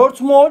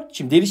 0.4 mol.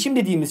 Şimdi derişim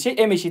dediğimiz şey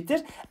M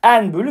eşittir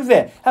N bölü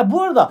V.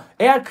 Bu arada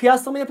eğer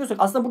kıyaslama yapıyorsak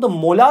aslında burada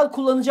molar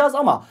kullanacağız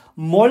ama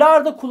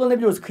molar da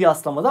kullanabiliyoruz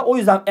kıyaslamada. O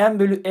yüzden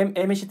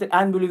M eşittir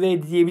N bölü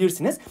V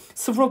diyebilirsiniz.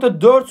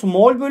 0.4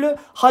 mol bölü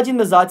hacim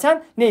de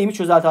zaten neymiş?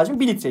 Çözelti hacmi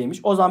 1 litreymiş.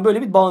 O zaman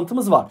böyle bir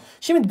bağıntımız var.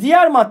 Şimdi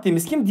diğer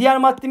maddemiz kim? Diğer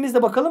maddemiz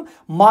de bakalım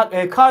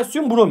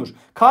kalsiyum bromür.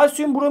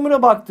 Kalsiyum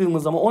bromüre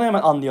baktığımız zaman onu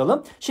hemen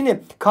anlayalım.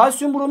 Şimdi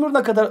kalsiyum bromür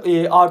ne kadar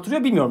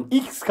artırıyor bilmiyorum.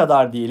 X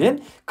kadar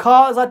diyelim.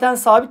 K zaten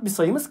sabit bir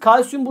sayımız.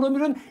 Kalsiyum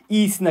bromürün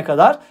i'sine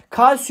kadar.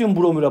 Kalsiyum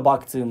bromüre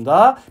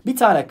baktığımda bir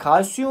tane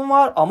kalsiyum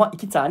var ama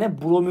 2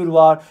 tane bromür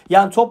var.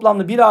 Yani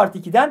toplamda 1 artı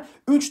 2'den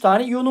 3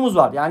 tane iyonumuz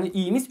var. Yani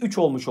i'miz 3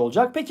 olmuş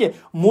olacak. Peki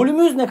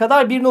molümüz ne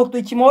kadar?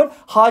 1.2 mol.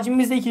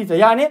 Hacmimiz de 2 litre.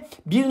 Yani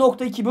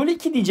 1.2 bölü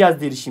 2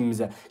 diyeceğiz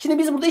derişimimize. Şimdi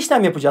biz burada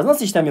işlem yapacağız.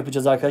 Nasıl işlem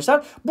yapacağız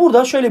arkadaşlar?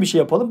 Burada şöyle bir şey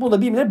yapalım.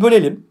 Burada birbirine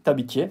bölelim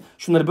tabii ki.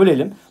 Şunları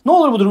bölelim. Ne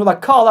olur bu durumda?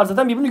 Bak K'lar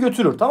zaten birbirini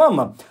götürür. Tamam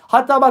mı?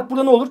 Hatta bak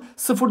burada ne olur?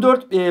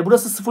 0.4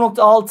 burası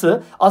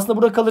 0.6. Aslında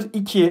burada kalır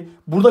 2.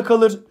 Burada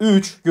kalır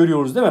 3.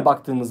 Görüyoruz değil mi?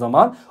 Baktığımız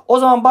zaman. O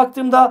zaman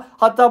baktığımda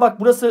hatta bak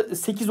burası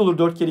 8 olur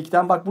 4 kere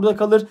 2'den. Bak burada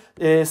kalır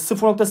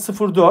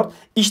 0.04.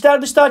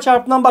 İçler dışlar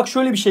çarpımından bak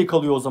şöyle bir şey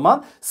kalıyor o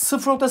zaman.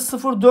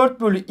 0.04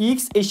 bölü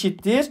x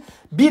eşittir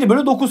 1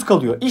 bölü 9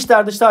 kalıyor.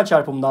 İçler dışlar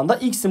çarpımından da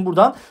x'in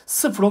buradan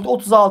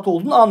 0.36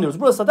 olduğunu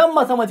anlıyoruz. Burası zaten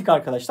matematik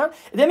arkadaşlar.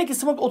 Demek ki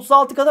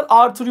 0.36 kadar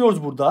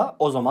artırıyoruz burada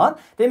o zaman.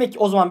 Demek ki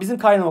o zaman bizim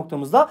kaynağı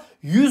noktamızda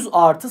 100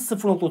 artı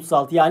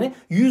 0.36 yani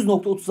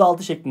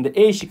 100.36 şeklinde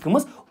E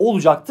şıkkımız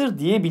olacaktır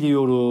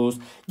diyebiliyoruz.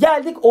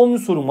 Geldik 10.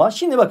 soruma.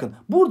 Şimdi bakın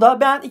burada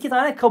ben 2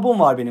 tane kabım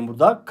var benim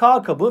burada.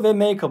 K kabı ve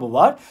M kabı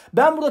var.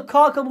 Ben burada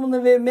K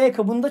kabını ve M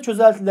kabını da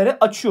çözeltilere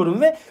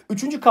açıyorum ve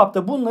 3.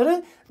 kapta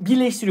bunları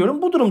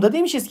birleştiriyorum. Bu durumda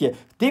demişiz ki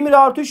demir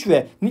artı 3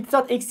 ve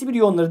nitrat eksi 1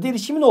 iyonları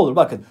derişimi ne olur?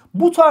 Bakın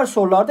bu tarz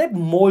sorularda hep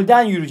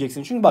molden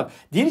yürüyeceksin. Çünkü bak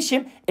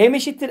derişim M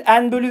eşittir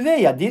N bölü V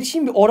ya,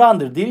 derişim bir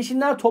orandır.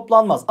 Derişimler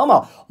toplanmaz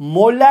ama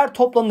moller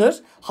toplanır,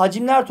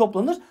 hacimler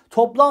toplanır.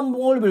 Toplam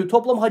mol bölü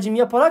toplam hacim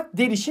yaparak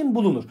derişim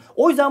bulunur.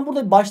 O yüzden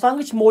burada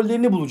başlangıç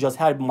mollerini bulacağız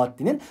her bir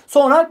maddenin.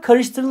 Sonra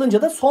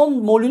karıştırılınca da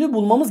son molünü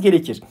bulmamız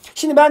gerekir.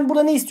 Şimdi ben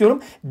burada ne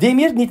istiyorum?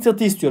 Demir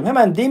nitratı istiyorum.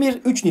 Hemen demir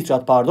 3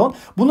 nitrat pardon.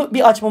 Bunu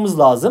bir açmamız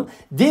lazım.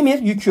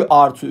 Demir yükü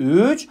artı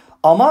 3.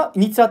 Ama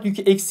nitrat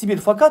yükü eksi 1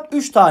 fakat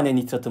 3 tane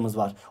nitratımız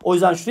var. O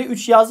yüzden şuraya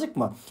 3 yazdık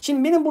mı?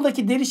 Şimdi benim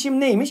buradaki derişim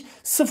neymiş?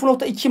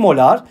 0.2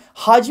 molar.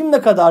 Hacim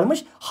ne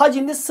kadarmış?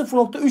 Hacim de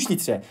 0.3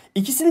 litre.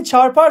 İkisini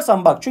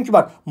çarparsam bak, çünkü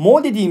bak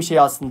mol dediğim şey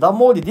aslında,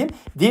 mol dediğim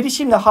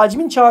derişimle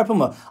hacmin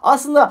çarpımı.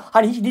 Aslında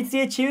hani hiç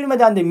litreye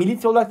çevirmeden de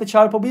mililitre olarak da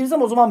çarpabiliriz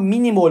ama o zaman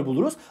milimol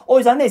buluruz. O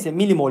yüzden neyse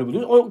milimol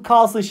buluyoruz. O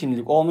kalsın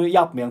şimdilik. Onu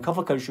yapmayalım.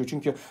 Kafa karışıyor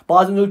çünkü.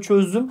 Bazen öyle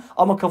çözdüm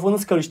ama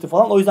kafanız karıştı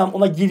falan. O yüzden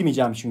ona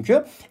girmeyeceğim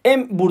çünkü.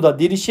 M burada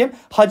derişim.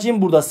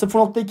 Hacim burada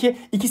 0.2.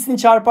 İkisini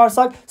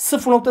çarparsak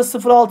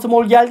 0.06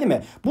 mol geldi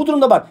mi? Bu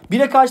durumda bak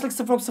 1'e karşılık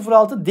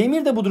 0.06.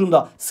 Demir de bu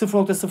durumda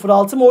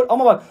 0.06 mol.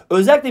 Ama bak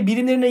özellikle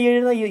birimlerine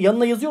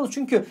yanına yazıyoruz.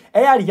 Çünkü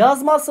eğer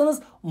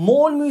yazmazsanız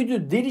mol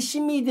müydü,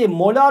 derişim miydi,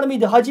 molar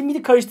mıydı, hacim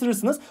miydi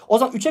karıştırırsınız. O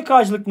zaman 3'e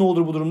karşılık ne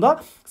olur bu durumda?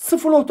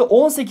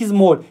 0.18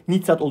 mol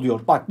nitrat oluyor.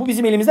 Bak bu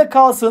bizim elimizde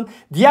kalsın.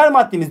 Diğer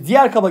maddemiz,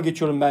 diğer kaba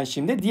geçiyorum ben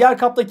şimdi. Diğer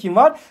kapta kim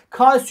var?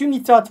 Kalsiyum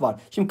nitrat var.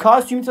 Şimdi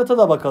kalsiyum nitrata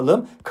da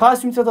bakalım.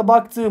 Kalsiyum nitrata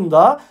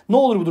baktığımda ne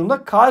olur bu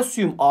durumda?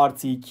 Kalsiyum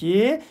artı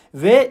 2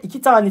 ve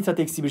 2 tane nitrat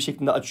eksi 1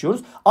 şeklinde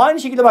açıyoruz. Aynı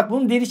şekilde bak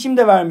bunun derişimi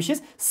de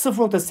vermişiz.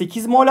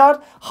 0.8 molar.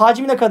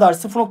 Hacmi ne kadar?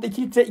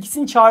 0.2 litre.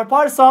 İkisini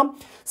çarparsam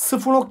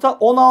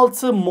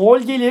 0.16 mol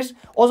gelir.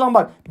 O zaman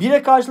bak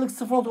 1'e karşılık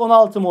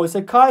 0.16 mol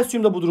ise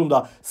kalsiyum da bu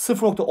durumda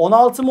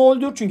 0.16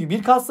 moldür. Çünkü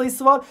bir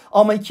katsayısı var.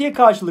 Ama 2'ye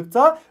karşılık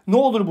da ne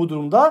olur bu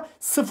durumda?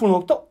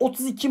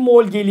 0.32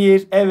 mol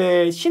gelir.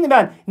 Evet. Şimdi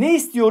ben ne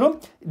istiyorum?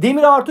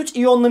 demir artı 3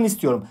 iyonlarını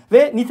istiyorum.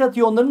 Ve nitrat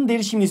iyonlarının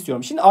derişimini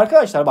istiyorum. Şimdi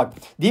arkadaşlar bak,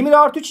 demir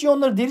artı 3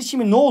 iyonları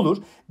derişimi ne olur?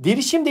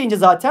 Derişim deyince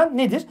zaten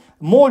nedir?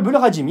 Mol bölü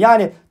hacim.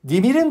 Yani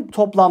demirin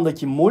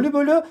toplamdaki molü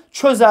bölü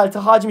çözelti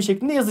hacmi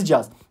şeklinde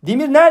yazacağız.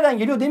 Demir nereden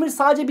geliyor? Demir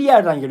sadece bir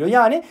yerden geliyor.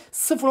 Yani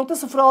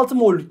 0,06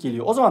 mollük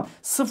geliyor. O zaman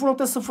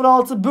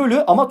 0,06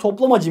 bölü, ama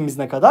toplam hacimimiz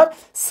ne kadar?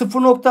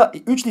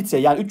 0,3 litre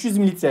yani 300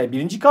 mililitre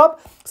birinci kap.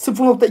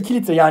 0,2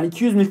 litre yani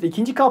 200 mililitre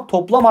ikinci kap.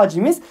 Toplam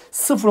hacmimiz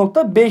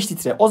 0,5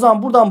 litre. O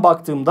zaman buradan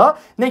baktığımda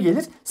ne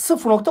gelir?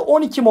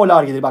 0,12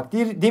 molar gelir. Bak,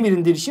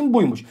 demirin derişimi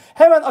buymuş.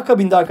 Hemen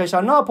akabinde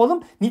arkadaşlar ne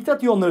yapalım?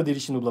 Nitrat iyonları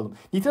derişimini bulalım.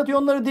 Nitrat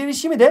iyonları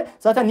derişimi de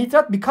zaten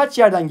nitrat birkaç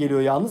yerden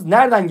geliyor yalnız.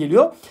 Nereden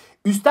geliyor?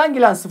 Üstten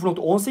gelen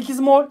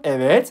 0,18 mol.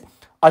 Evet.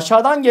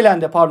 Aşağıdan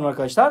gelen de pardon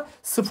arkadaşlar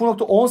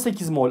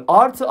 0,18 mol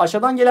artı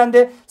aşağıdan gelen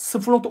de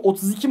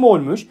 0,32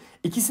 molmuş.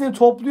 İkisini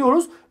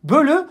topluyoruz.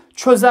 Bölü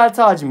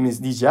çözelti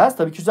hacmimiz diyeceğiz.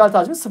 Tabii çözelti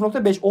hacmimiz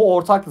 0,5. O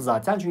ortaktı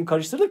zaten. Çünkü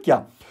karıştırdık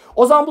ya.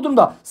 O zaman bu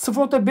durumda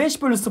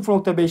 0,5 bölü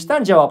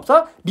 0,5'ten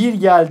cevapta 1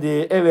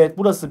 geldi. Evet,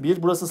 burası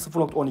 1, burası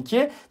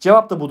 0,12.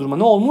 Cevap da bu duruma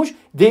ne olmuş?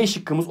 D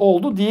şıkkımız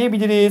oldu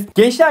diyebiliriz.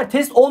 Gençler,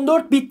 test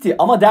 14 bitti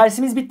ama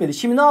dersimiz bitmedi.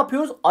 Şimdi ne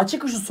yapıyoruz?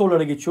 Açık uçlu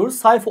sorulara geçiyoruz.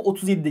 Sayfa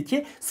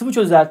 37'deki sıvı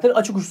çözeltiler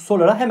açık uçlu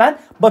sorulara hemen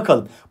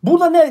bakalım.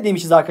 Burada ne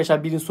demişiz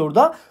arkadaşlar birinci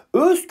soruda?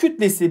 Öz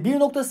kütlesi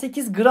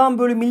 1,8 gram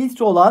bölü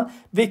mililitre olan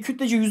ve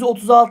kütlece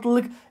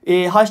 %36'lık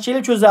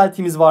HCl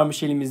çözeltimiz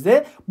varmış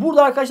elimizde.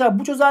 Burada arkadaşlar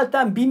bu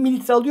çözeltiden 1000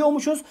 mililitre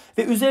alıyormuşuz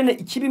ve üzerine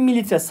 2000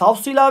 mililitre saf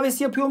su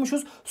ilavesi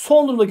yapıyormuşuz.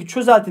 Son durumdaki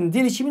çözeltinin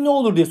derişimi ne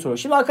olur diye soruyor.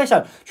 Şimdi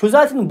arkadaşlar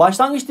çözeltinin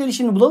başlangıç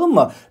derişimini bulalım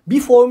mı? Bir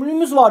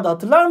formülümüz vardı,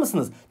 hatırlar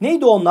mısınız?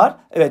 Neydi onlar?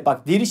 Evet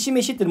bak, derişim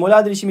eşittir,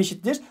 molar derişim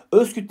eşittir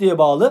öz kütleye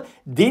bağlı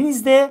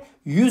denizde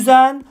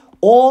yüzen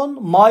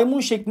 10 maymun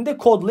şeklinde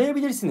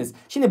kodlayabilirsiniz.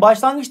 Şimdi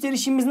başlangıç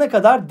derişimimiz ne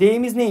kadar?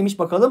 D'miz neymiş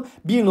bakalım?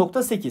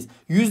 1,8.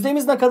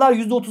 Yüzdemiz ne kadar?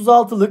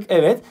 %36'lık.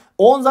 Evet.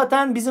 10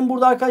 zaten bizim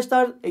burada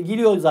arkadaşlar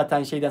geliyor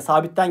zaten şeyden,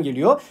 sabitten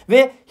geliyor.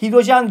 Ve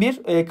hidrojen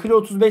 1,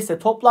 klor 35 ise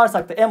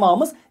toplarsak da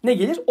EMA'mız ne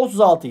gelir?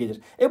 36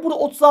 gelir. Burada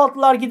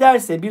 36'lar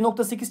giderse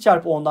 1,8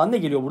 çarpı 10'dan ne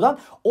geliyor buradan?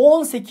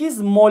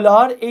 18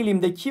 molar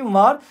elimde kim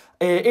var?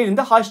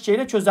 Elimde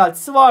HCl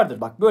çözeltisi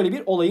vardır. Bak, böyle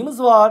bir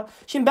olayımız var.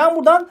 Şimdi ben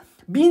buradan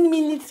 1000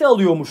 mililitre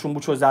alıyormuşum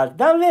bu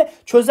çözeltiden ve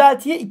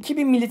çözeltiye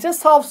 2000 mililitre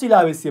saf su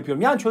ilavesi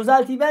yapıyorum. Yani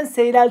çözeltiyi ben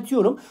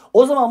seyreltiyorum.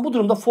 O zaman bu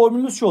durumda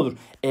formülümüz şu olur.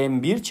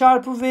 M1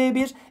 çarpı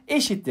V1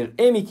 eşittir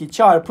M2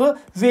 çarpı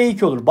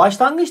V2 olur.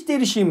 Başlangıç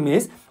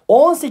derişimimiz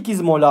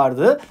 18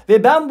 molardı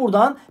ve ben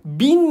buradan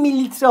 1000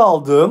 mililitre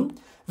aldım.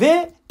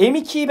 Ve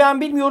M2'yi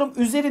ben bilmiyorum.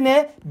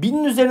 Üzerine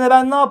 1000'in üzerine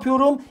ben ne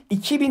yapıyorum?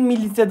 2000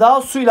 mililitre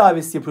daha su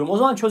ilavesi yapıyorum. O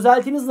zaman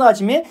çözeltimizin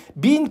hacmi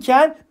 1000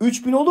 iken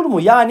 3000 olur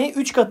mu? Yani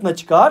 3 katına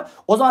çıkar.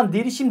 O zaman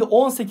derişim de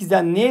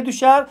 18'den neye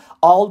düşer?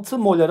 6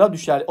 molara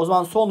düşer. O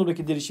zaman son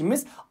durumdaki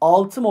derişimimiz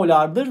 6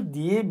 molardır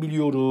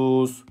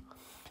diyebiliyoruz.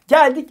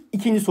 Geldik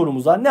ikinci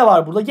sorumuza. Ne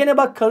var burada? Gene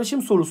bak,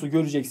 karışım sorusu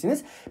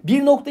göreceksiniz.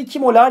 1,2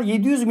 molar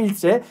 700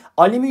 mililitre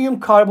alüminyum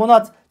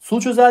karbonat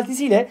sulu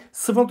çözeltisiyle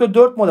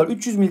 0,4 molar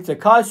 300 mililitre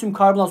kalsiyum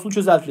karbonat sulu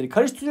çözeltileri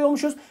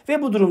karıştırıyormuşuz.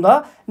 Ve bu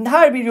durumda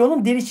her bir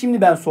iyonun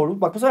derişimini ben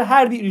sordum. Bak, bu sefer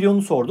her bir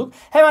iyonu sorduk.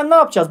 Hemen ne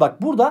yapacağız?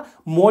 Bak, burada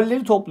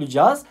molleri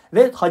toplayacağız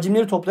ve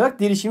hacimleri toplayarak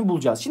derişimi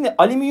bulacağız. Şimdi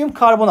alüminyum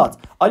karbonat.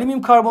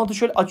 Alüminyum karbonatı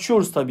şöyle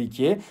açıyoruz tabii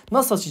ki.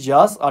 Nasıl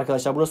açacağız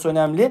arkadaşlar? Burası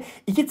önemli.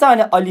 2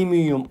 tane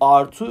alüminyum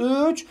artı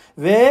 3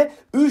 ve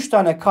 3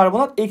 tane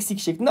karbonat eksi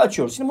 2 şeklinde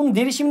açıyoruz. Şimdi bunun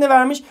derişimi ne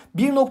vermiş?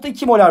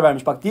 1,2 molar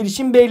vermiş. Bak,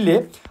 derişim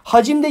belli.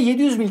 Hacim de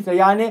 700 mililitre.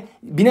 Yani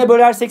 1000'e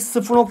bölersek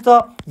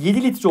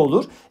 0,7 litre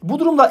olur. Bu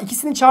durumda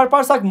ikisini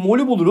çarparsak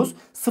molü buluruz.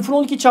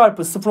 0,12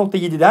 çarpı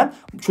 0,7'den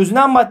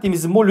çözünen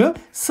maddemizin molü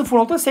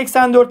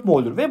 0,84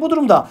 mol'dur. Ve bu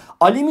durumda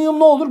alüminyum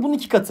ne olur? Bunun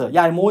 2 katı.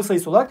 Yani mol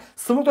sayısı olarak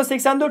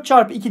 0,84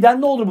 çarpı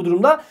 2'den ne olur bu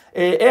durumda?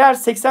 Eğer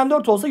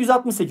 84 olsa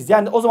 168.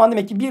 Yani o zaman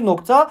demek ki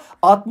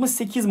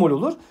 1,68 mol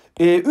olur.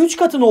 3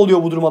 katı ne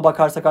oluyor bu duruma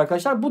bakarsak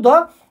arkadaşlar? Bu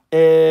da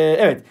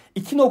evet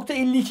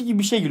 2,52 gibi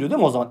bir şey geliyor değil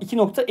mi o zaman?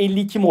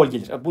 2,52 mol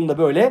gelir. Bunu da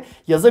böyle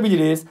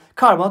yazabiliriz.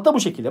 Karbonat da bu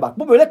şekilde. Bak,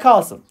 bu böyle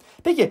kalsın.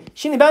 Peki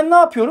şimdi ben ne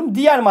yapıyorum?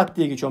 Diğer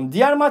maddeye geçiyorum.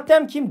 Diğer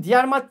maddem kim?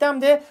 Diğer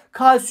maddem de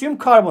kalsiyum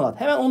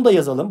karbonat. Hemen onu da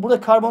yazalım.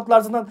 Burada karbonatlar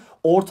zaten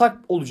ortak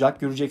olacak,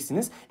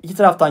 göreceksiniz. İki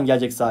taraftan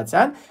gelecek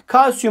zaten.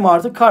 Kalsiyum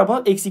artı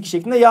karbonat eksi 2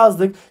 şeklinde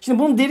yazdık. Şimdi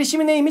bunun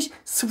derişimi neymiş?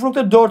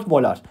 0,4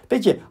 molar.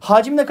 Peki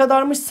hacim ne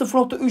kadarmış?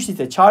 0,3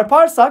 litre.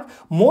 Çarparsak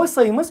mol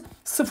sayımız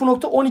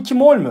 0,12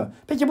 mol mü?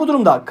 Peki bu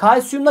durumda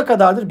kalsiyum ne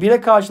kadardır?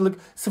 1'e karşılık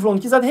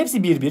 0,12, zaten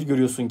hepsi 1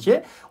 görüyorsun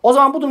ki. O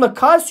zaman bu durumda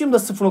kalsiyum da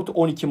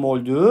 0,12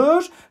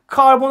 moldür.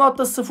 Karbonat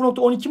da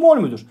 0,12 mol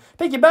müdür?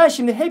 Peki ben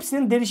şimdi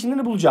hepsinin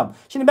derişimini bulacağım.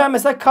 Şimdi ben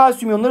mesela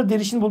kalsiyum iyonları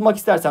derişimini bulmak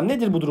istersem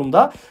nedir bu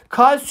durumda?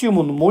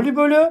 Kalsiyumun molü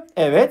bölü,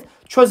 evet,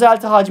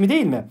 çözelti hacmi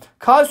değil mi?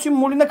 Kalsiyum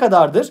molü ne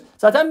kadardır?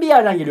 Zaten bir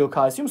yerden geliyor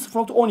kalsiyum.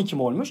 0.12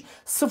 molmuş.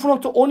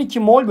 0.12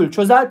 mol bölü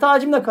çözelti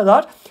hacmi ne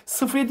kadar?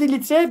 0.7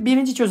 litre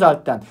birinci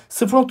çözeltiden.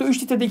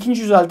 0.3 litre de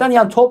ikinci çözeltiden.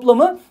 Yani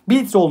toplamı 1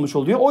 litre olmuş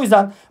oluyor. O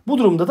yüzden bu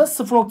durumda da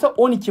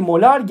 0.12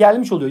 molar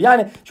gelmiş oluyor.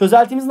 Yani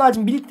çözeltimizin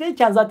hacmi 1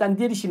 litreyken zaten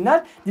diğer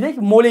işlemler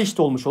direkt mole eşit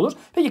olmuş olur.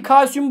 Peki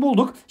kalsiyum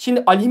bulduk.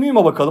 Şimdi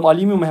alüminyuma bakalım.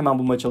 Alüminyumu hemen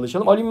bulmaya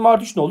çalışalım. Alüminyum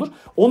artı 3 ne olur?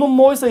 Onun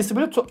mol sayısı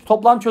bölü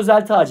toplam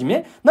çözelti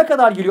hacmi. Ne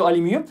kadar geliyor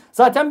alüminyum?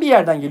 Zaten bir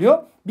yerden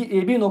geliyor.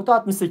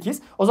 1.68.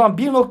 O zaman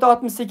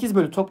 1.68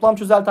 bölü toplam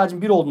çözelti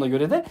hacmi 1 olduğuna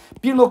göre de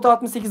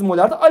 1.68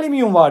 molarda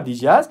alüminyum var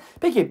diyeceğiz.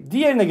 Peki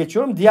diğerine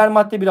geçiyorum. Diğer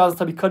madde biraz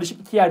tabii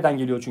karışık, iki yerden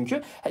geliyor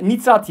çünkü.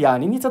 Nitrat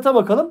yani. Nitrata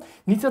bakalım.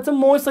 Nitratın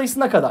mol sayısı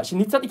ne kadar?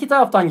 Şimdi nitrat iki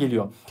taraftan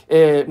geliyor.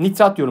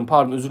 Nitrat diyorum,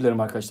 pardon, özür dilerim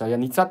arkadaşlar. Ya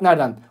nitrat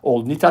nereden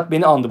oldu? Nitrat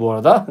beni andı bu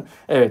arada.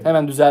 Evet,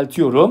 hemen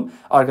düzeltiyorum.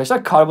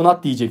 Arkadaşlar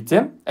karbonat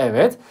diyecektim.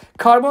 Evet.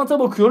 Karbonata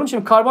bakıyorum.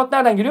 Şimdi karbonat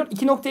nereden geliyor?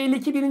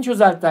 2.52 birinci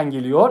çözeltiden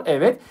geliyor.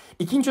 Evet.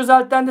 İkinci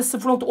çözeltiden de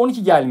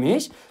 0.12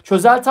 gelmiş.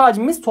 Çözelti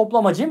hacmimiz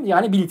toplam hacim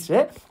yani 1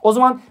 litre. O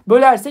zaman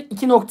bölersek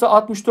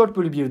 2.64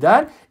 bölü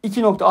 1'den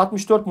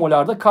 2.64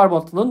 molarda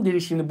karbonatın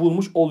derişimini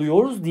bulmuş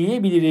oluyoruz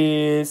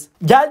diyebiliriz.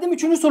 Geldim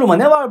 3. soruma.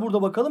 Ne var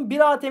burada bakalım?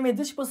 1 atm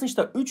dış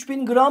basınçta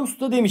 3000 gram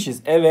suda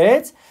demişiz.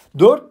 Evet.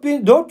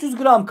 400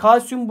 gram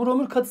kalsiyum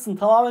bromür katısının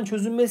tamamen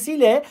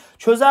çözünmesiyle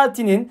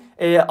çözeltinin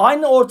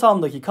aynı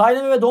ortamdaki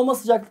kaynama ve donma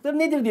sıcaklıkları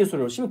nedir diye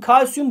soruyoruz. Şimdi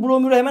kalsiyum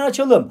bromürü hemen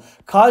açalım.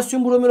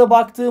 Kalsiyum bromüre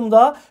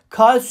baktığımda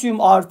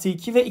kalsiyum artı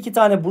 2 ve 2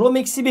 tane brom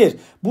eksi 1.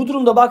 Bu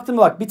durumda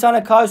baktığımda bak bir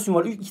tane kalsiyum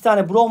var, 2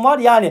 tane brom var.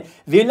 Yani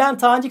verilen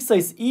tanecik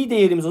sayısı I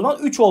değerimiz o zaman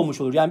 3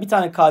 olmuş olur. Yani bir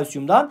tane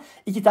kalsiyumdan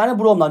 2 tane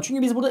bromdan.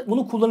 Çünkü biz burada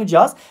bunu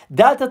kullanacağız.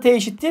 Delta T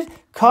eşittir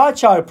K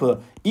çarpı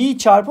I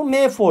çarpı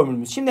M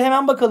formülümüz. Şimdi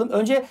hemen bakalım.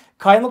 Önce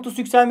kaynama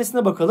noktası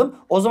yükselmesine bakalım.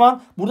 O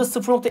zaman burada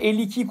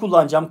 0.52'yi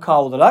kullanacağım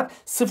K olarak.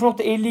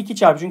 0.52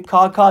 çarpı, çünkü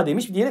KK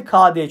demiş. Diğeri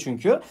KD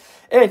çünkü.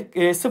 Evet,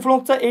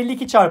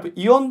 0.52 çarpı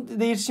iyon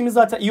değişimimiz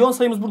zaten, iyon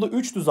sayımız burada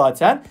 3'tü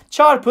zaten.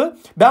 Çarpı,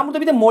 ben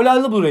burada bir de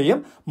molallı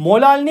burayım.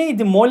 Molal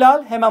neydi?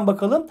 Molal hemen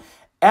bakalım.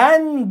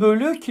 N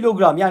bölü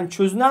kilogram, yani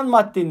çözünen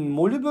maddenin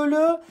molü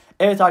bölü,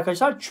 evet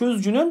arkadaşlar,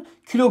 çözücünün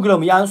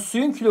kilogramı, yani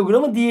suyun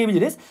kilogramı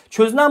diyebiliriz.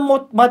 Çözünen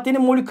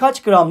maddenin molü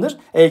kaç gramdır?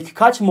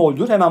 Kaç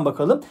moldur? Hemen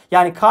bakalım.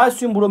 Yani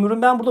kalsiyum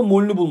bromürün ben burada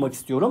molünü bulmak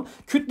istiyorum.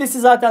 Kütlesi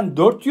zaten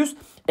 400.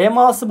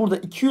 EMA'sı burada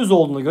 200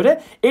 olduğuna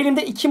göre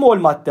elimde 2 mol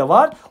madde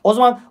var. O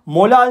zaman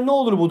molal ne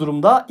olur bu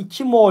durumda?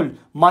 2 mol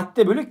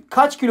madde bölü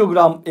kaç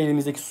kilogram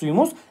elimizdeki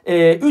suyumuz?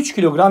 3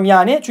 kilogram,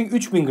 yani çünkü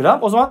 3000 gram.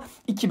 O zaman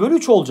 2 bölü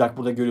 3 olacak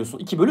burada, görüyorsun.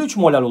 2 bölü 3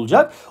 molal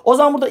olacak. O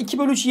zaman burada 2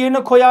 bölü 3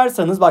 yerine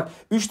koyarsanız bak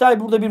 3'ler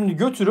burada birbirini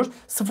götürür.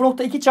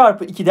 0.2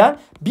 çarpı 2'den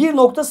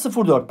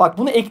 1.04. Bak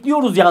bunu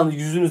ekliyoruz yani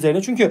yüzün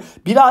üzerine. Çünkü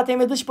 1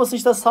 atm dış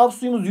basınçta saf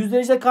suyumuz 100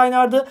 derecede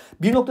kaynardı.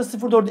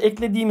 1.04'ü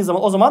eklediğimiz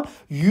zaman o zaman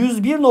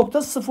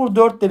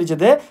 101.04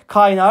 derecede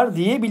kaynar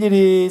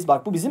diyebiliriz.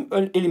 Bak bu bizim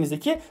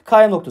elimizdeki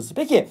kaynama noktası.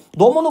 Peki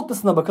donma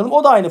noktasına bakalım.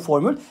 O da aynı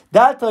formül.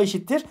 Delta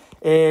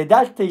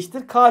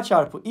eşittir K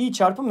çarpı I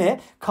çarpı M.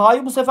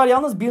 K'yı bu sefer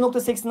yalnız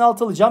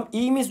 1.86 alacağım.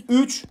 İ'miz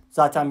 3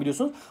 zaten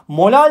biliyorsunuz.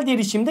 Molal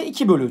derişimde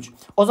 2 bölü 3.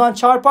 O zaman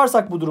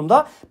çarparsak bu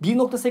durumda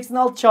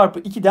 1.86 çarpı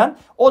 2'den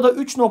o da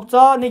 3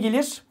 ne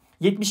gelir?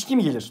 72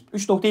 mi gelir?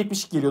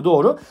 3.72 geliyor,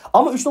 doğru.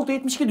 Ama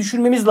 3.72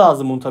 düşürmemiz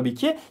lazım bunu tabii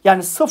ki.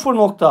 Yani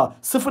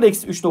 0.0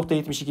 eksi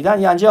 3.72'den,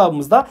 yani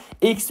cevabımız da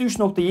eksi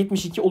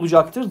 3.72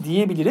 olacaktır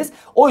diyebiliriz.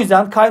 O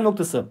yüzden kaynama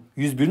noktası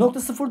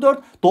 101.04,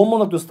 donma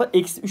noktası da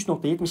eksi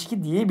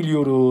 3.72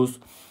 diyebiliyoruz.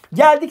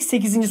 Geldik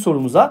 8.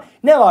 sorumuza.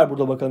 Ne var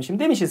burada bakalım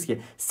şimdi? Demişiz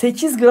ki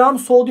 8 gram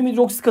sodyum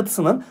hidroksit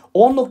katısının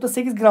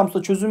 10.8 gram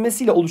suda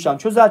çözülmesiyle oluşan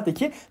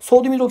çözeltideki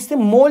sodyum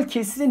hidroksitin mol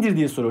kesri nedir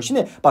diye soruyor.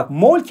 Şimdi bak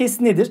mol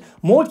kesri nedir?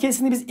 Mol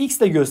kesrini biz X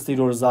ile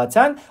gösteriyoruz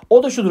zaten.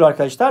 O da şudur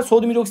arkadaşlar.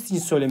 Sodyum hidroksit için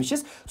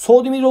söylemişiz.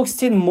 Sodyum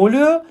hidroksitin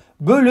molü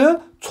bölü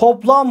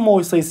toplam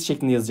mol sayısı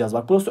şeklinde yazacağız.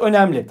 Bak burası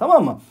önemli,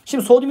 tamam mı?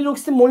 Şimdi sodyum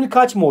hidroksitin molü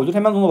kaç moldur?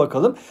 Hemen ona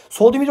bakalım.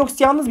 Sodyum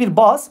hidroksit yalnız bir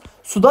baz.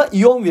 Suda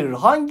iyon verir.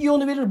 Hangi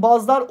iyonu verir?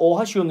 Bazlar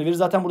OH iyonu verir.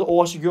 Zaten burada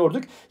OH'ı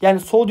gördük. Yani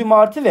sodyum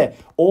artı ve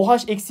OH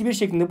eksi 1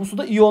 şeklinde bu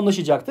suda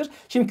iyonlaşacaktır.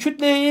 Şimdi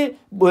kütleyi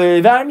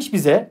vermiş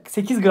bize.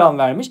 8 gram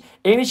vermiş.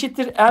 N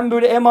eşittir M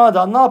bölü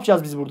MA'dan ne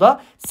yapacağız biz burada?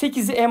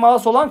 8'i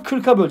MA'sı olan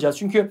 40'a böleceğiz.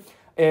 Çünkü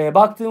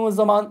baktığımız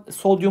zaman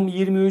sodyum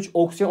 23,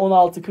 oksijen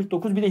 16,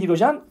 49, bir de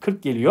hidrojen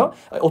 40 geliyor.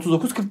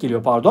 39, 40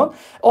 geliyor pardon.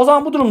 O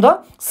zaman bu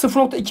durumda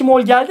 0.2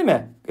 mol geldi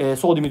mi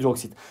sodyum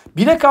hidroksit?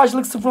 1'e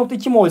karşılık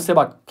 0.2 mol ise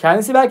bak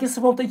kendisi belki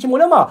 0.2 mol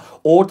ama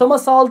ortama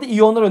sağladığı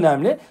iyonlar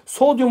önemli.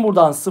 Sodyum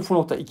buradan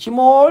 0.2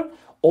 mol.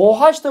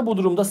 OH da bu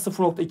durumda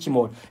 0.2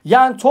 mol.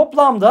 Yani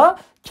toplamda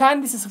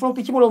kendisi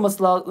 0.2 mol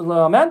olmasına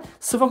rağmen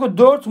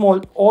 0.4 mol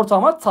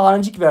ortama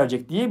tanecik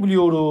verecek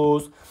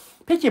diyebiliyoruz.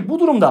 Peki bu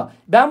durumda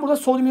ben burada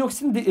sodyum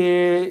hidroksitin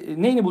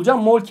neyini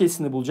bulacağım? Mol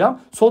kesini bulacağım.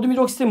 Sodyum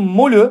hidroksitin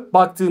molü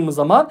baktığımız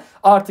zaman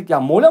artık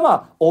yani mol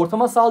ama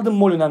ortama saldığım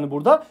mol önemli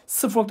burada.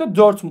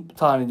 0,4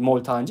 tane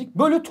mol tanecik.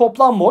 Bölü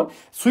toplam mol.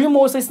 Suyun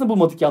mol sayısını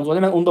bulmadık yalnız.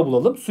 Hemen onu da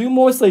bulalım. Suyun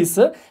mol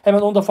sayısı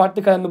hemen onu da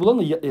farklı kalemle bulalım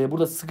da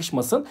burada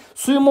sıkışmasın.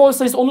 Suyun mol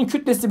sayısı onun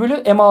kütlesi bölü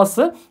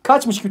eması.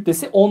 Kaçmış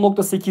kütlesi?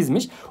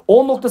 10,8'miş.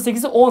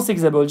 10,8'i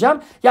 18'e böleceğim.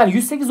 Yani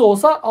 108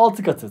 olsa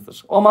 6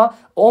 katıdır. Ama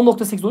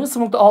 10,8 olunca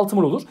 0,6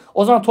 mol olur.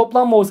 O zaman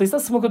toplam mol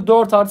sayısı da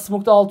 0,4 artı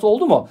 0,6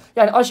 oldu mu?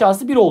 Yani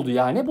aşağısı 1 oldu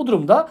yani. Bu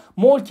durumda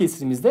mol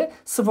kesirimizde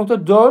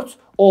 0,4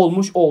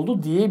 olmuş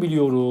oldu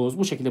diyebiliyoruz.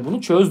 Bu şekilde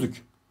bunu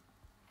çözdük.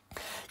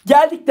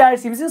 Geldik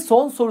dersimizin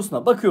son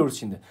sorusuna. Bakıyoruz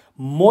şimdi.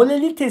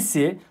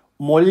 Molalitesi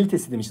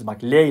demişiz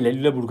bak L ile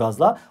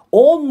Lüleburgaz'la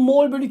 10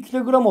 mol bölü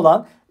kilogram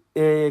olan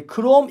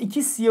krom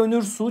 2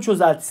 siyanür su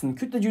çözeltisinin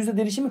kütlece yüzde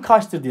derişimi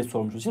kaçtır diye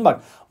sormuşuz. Şimdi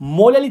bak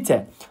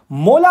molalite.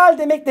 Molal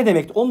demek ne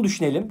demekti? Onu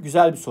düşünelim.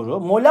 Güzel bir soru.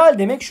 Molal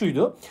demek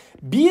şuydu.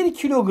 1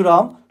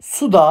 kilogram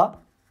suda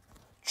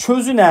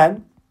çözünen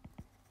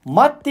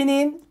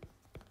maddenin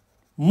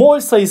mol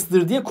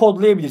sayısıdır diye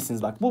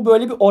kodlayabilirsiniz. Bak bu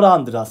böyle bir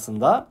orandır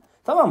aslında.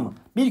 Tamam mı?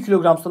 1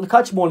 kilogram suda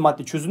kaç mol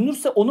madde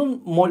çözünürse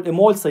onun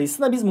mol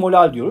sayısına biz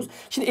molal diyoruz.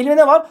 Şimdi elime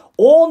ne var?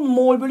 10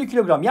 mol bölü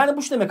kilogram. Yani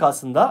bu şu demek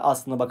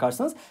aslında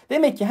bakarsanız.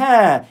 Demek ki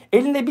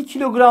elinde 1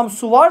 kilogram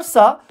su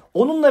varsa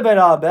onunla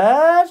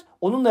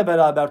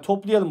beraber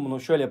toplayalım bunu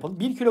şöyle yapalım.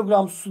 1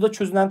 kilogram suda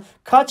çözünen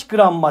kaç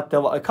gram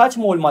madde var, kaç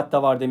mol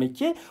madde var demek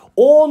ki?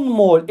 10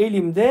 mol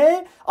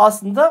elimde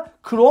aslında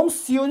krom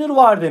siyanür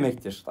var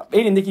demektir.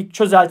 Elimdeki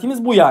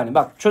çözeltimiz bu yani.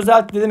 Bak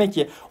çözelti demek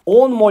ki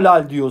 10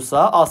 molal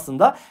diyorsa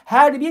aslında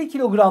her 1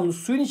 kilogramlık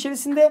suyun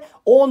içerisinde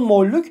 10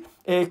 mollük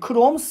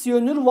krom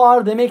siyanür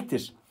var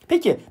demektir.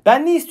 Peki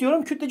ben ne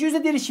istiyorum? Kütlece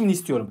yüzde derişimini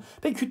istiyorum.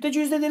 Peki kütlece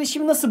yüzde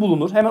derişimi nasıl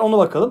bulunur? Hemen onu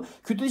bakalım.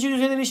 Kütlece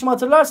yüzde derişimi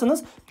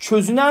hatırlarsanız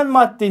çözünen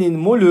maddenin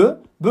molü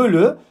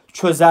bölü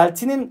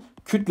çözeltinin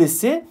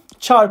kütlesi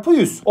çarpı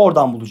 100.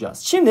 Oradan bulacağız.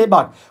 Şimdi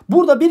bak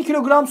burada 1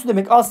 kilogram su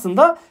demek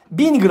aslında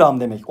 1000 gram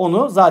demek.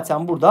 Onu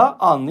zaten burada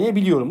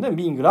anlayabiliyorum değil mi?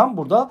 1000 gram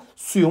burada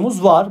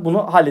suyumuz var.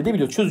 Bunu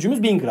halledebiliyoruz.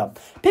 Çözücümüz 1000 gram.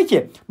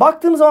 Peki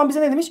baktığımız zaman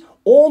bize ne demiş?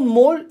 10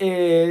 mol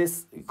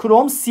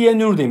krom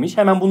siyanür demiş.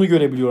 Hemen bunu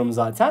görebiliyorum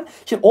zaten.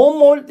 Şimdi 10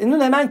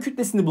 mol'ün hemen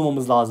kütlesini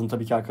bulmamız lazım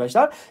tabii ki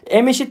arkadaşlar.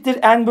 M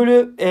eşittir N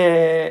bölü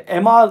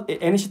MA,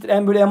 N eşittir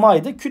N bölü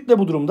MA'ydı. Kütle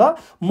bu durumda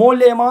mol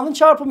ile MA'nın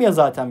çarpımı ya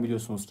zaten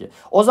biliyorsunuz ki.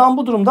 O zaman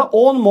bu durumda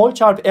 10 mol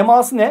çarpı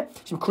MA'sı ne?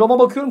 Şimdi kroma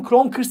bakıyorum.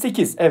 Krom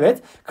 48.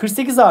 Evet.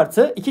 48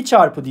 artı 2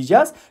 çarpı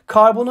diyeceğiz.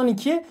 Karbonun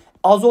 2.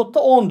 Azotta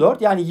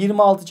 14 yani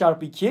 26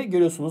 çarpı 2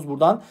 görüyorsunuz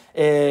buradan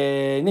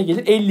ne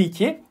gelir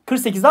 52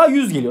 48 daha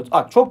 100 geliyor.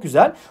 Bak çok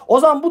güzel. O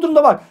zaman bu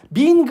durumda bak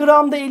 1000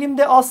 gramda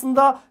elimde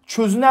aslında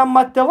çözünen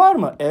madde var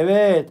mı?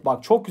 Evet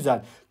bak çok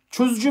güzel.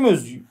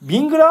 Çözücümüz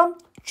 1000 gram.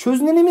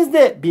 Çözünenimiz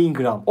de 1000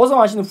 gram. O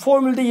zaman şimdi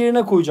formülde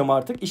yerine koyacağım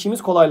artık.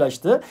 İşimiz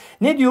kolaylaştı.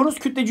 Ne diyoruz?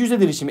 Kütlece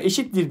yüzde derişimi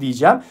eşittir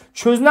diyeceğim.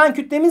 Çözünen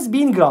kütlemiz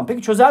 1000 gram.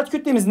 Peki çözelti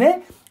kütlemiz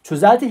ne?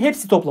 Çözelti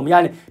hepsi toplamı.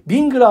 Yani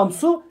 1000 gram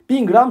su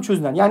 1000 gram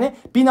çözünen. Yani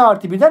 1000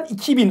 artı 1'den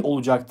 2000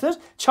 olacaktır.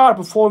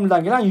 Çarpı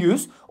formülden gelen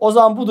 100. O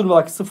zaman bu durumda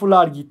bak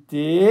sıfırlar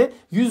gitti.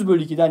 100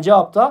 bölü 2'den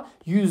cevap da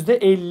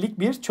 %50'lik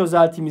bir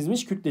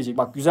çözeltimizmiş kütlece.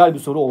 Bak güzel bir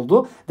soru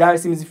oldu.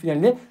 Dersimizin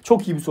finalini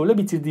çok iyi bir soruyla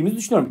bitirdiğimizi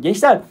düşünüyorum.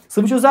 Gençler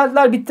sıvı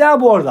çözeltiler bitti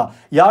ha bu arada.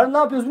 Yarın ne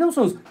yapıyoruz biliyor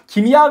musunuz?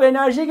 Kimya ve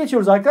enerjiye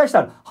geçiyoruz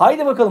arkadaşlar.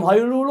 Haydi bakalım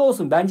hayırlı uğurlu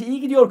olsun. Bence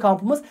iyi gidiyor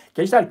kampımız.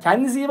 Gençler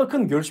kendinize iyi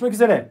bakın. Görüşmek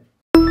üzere.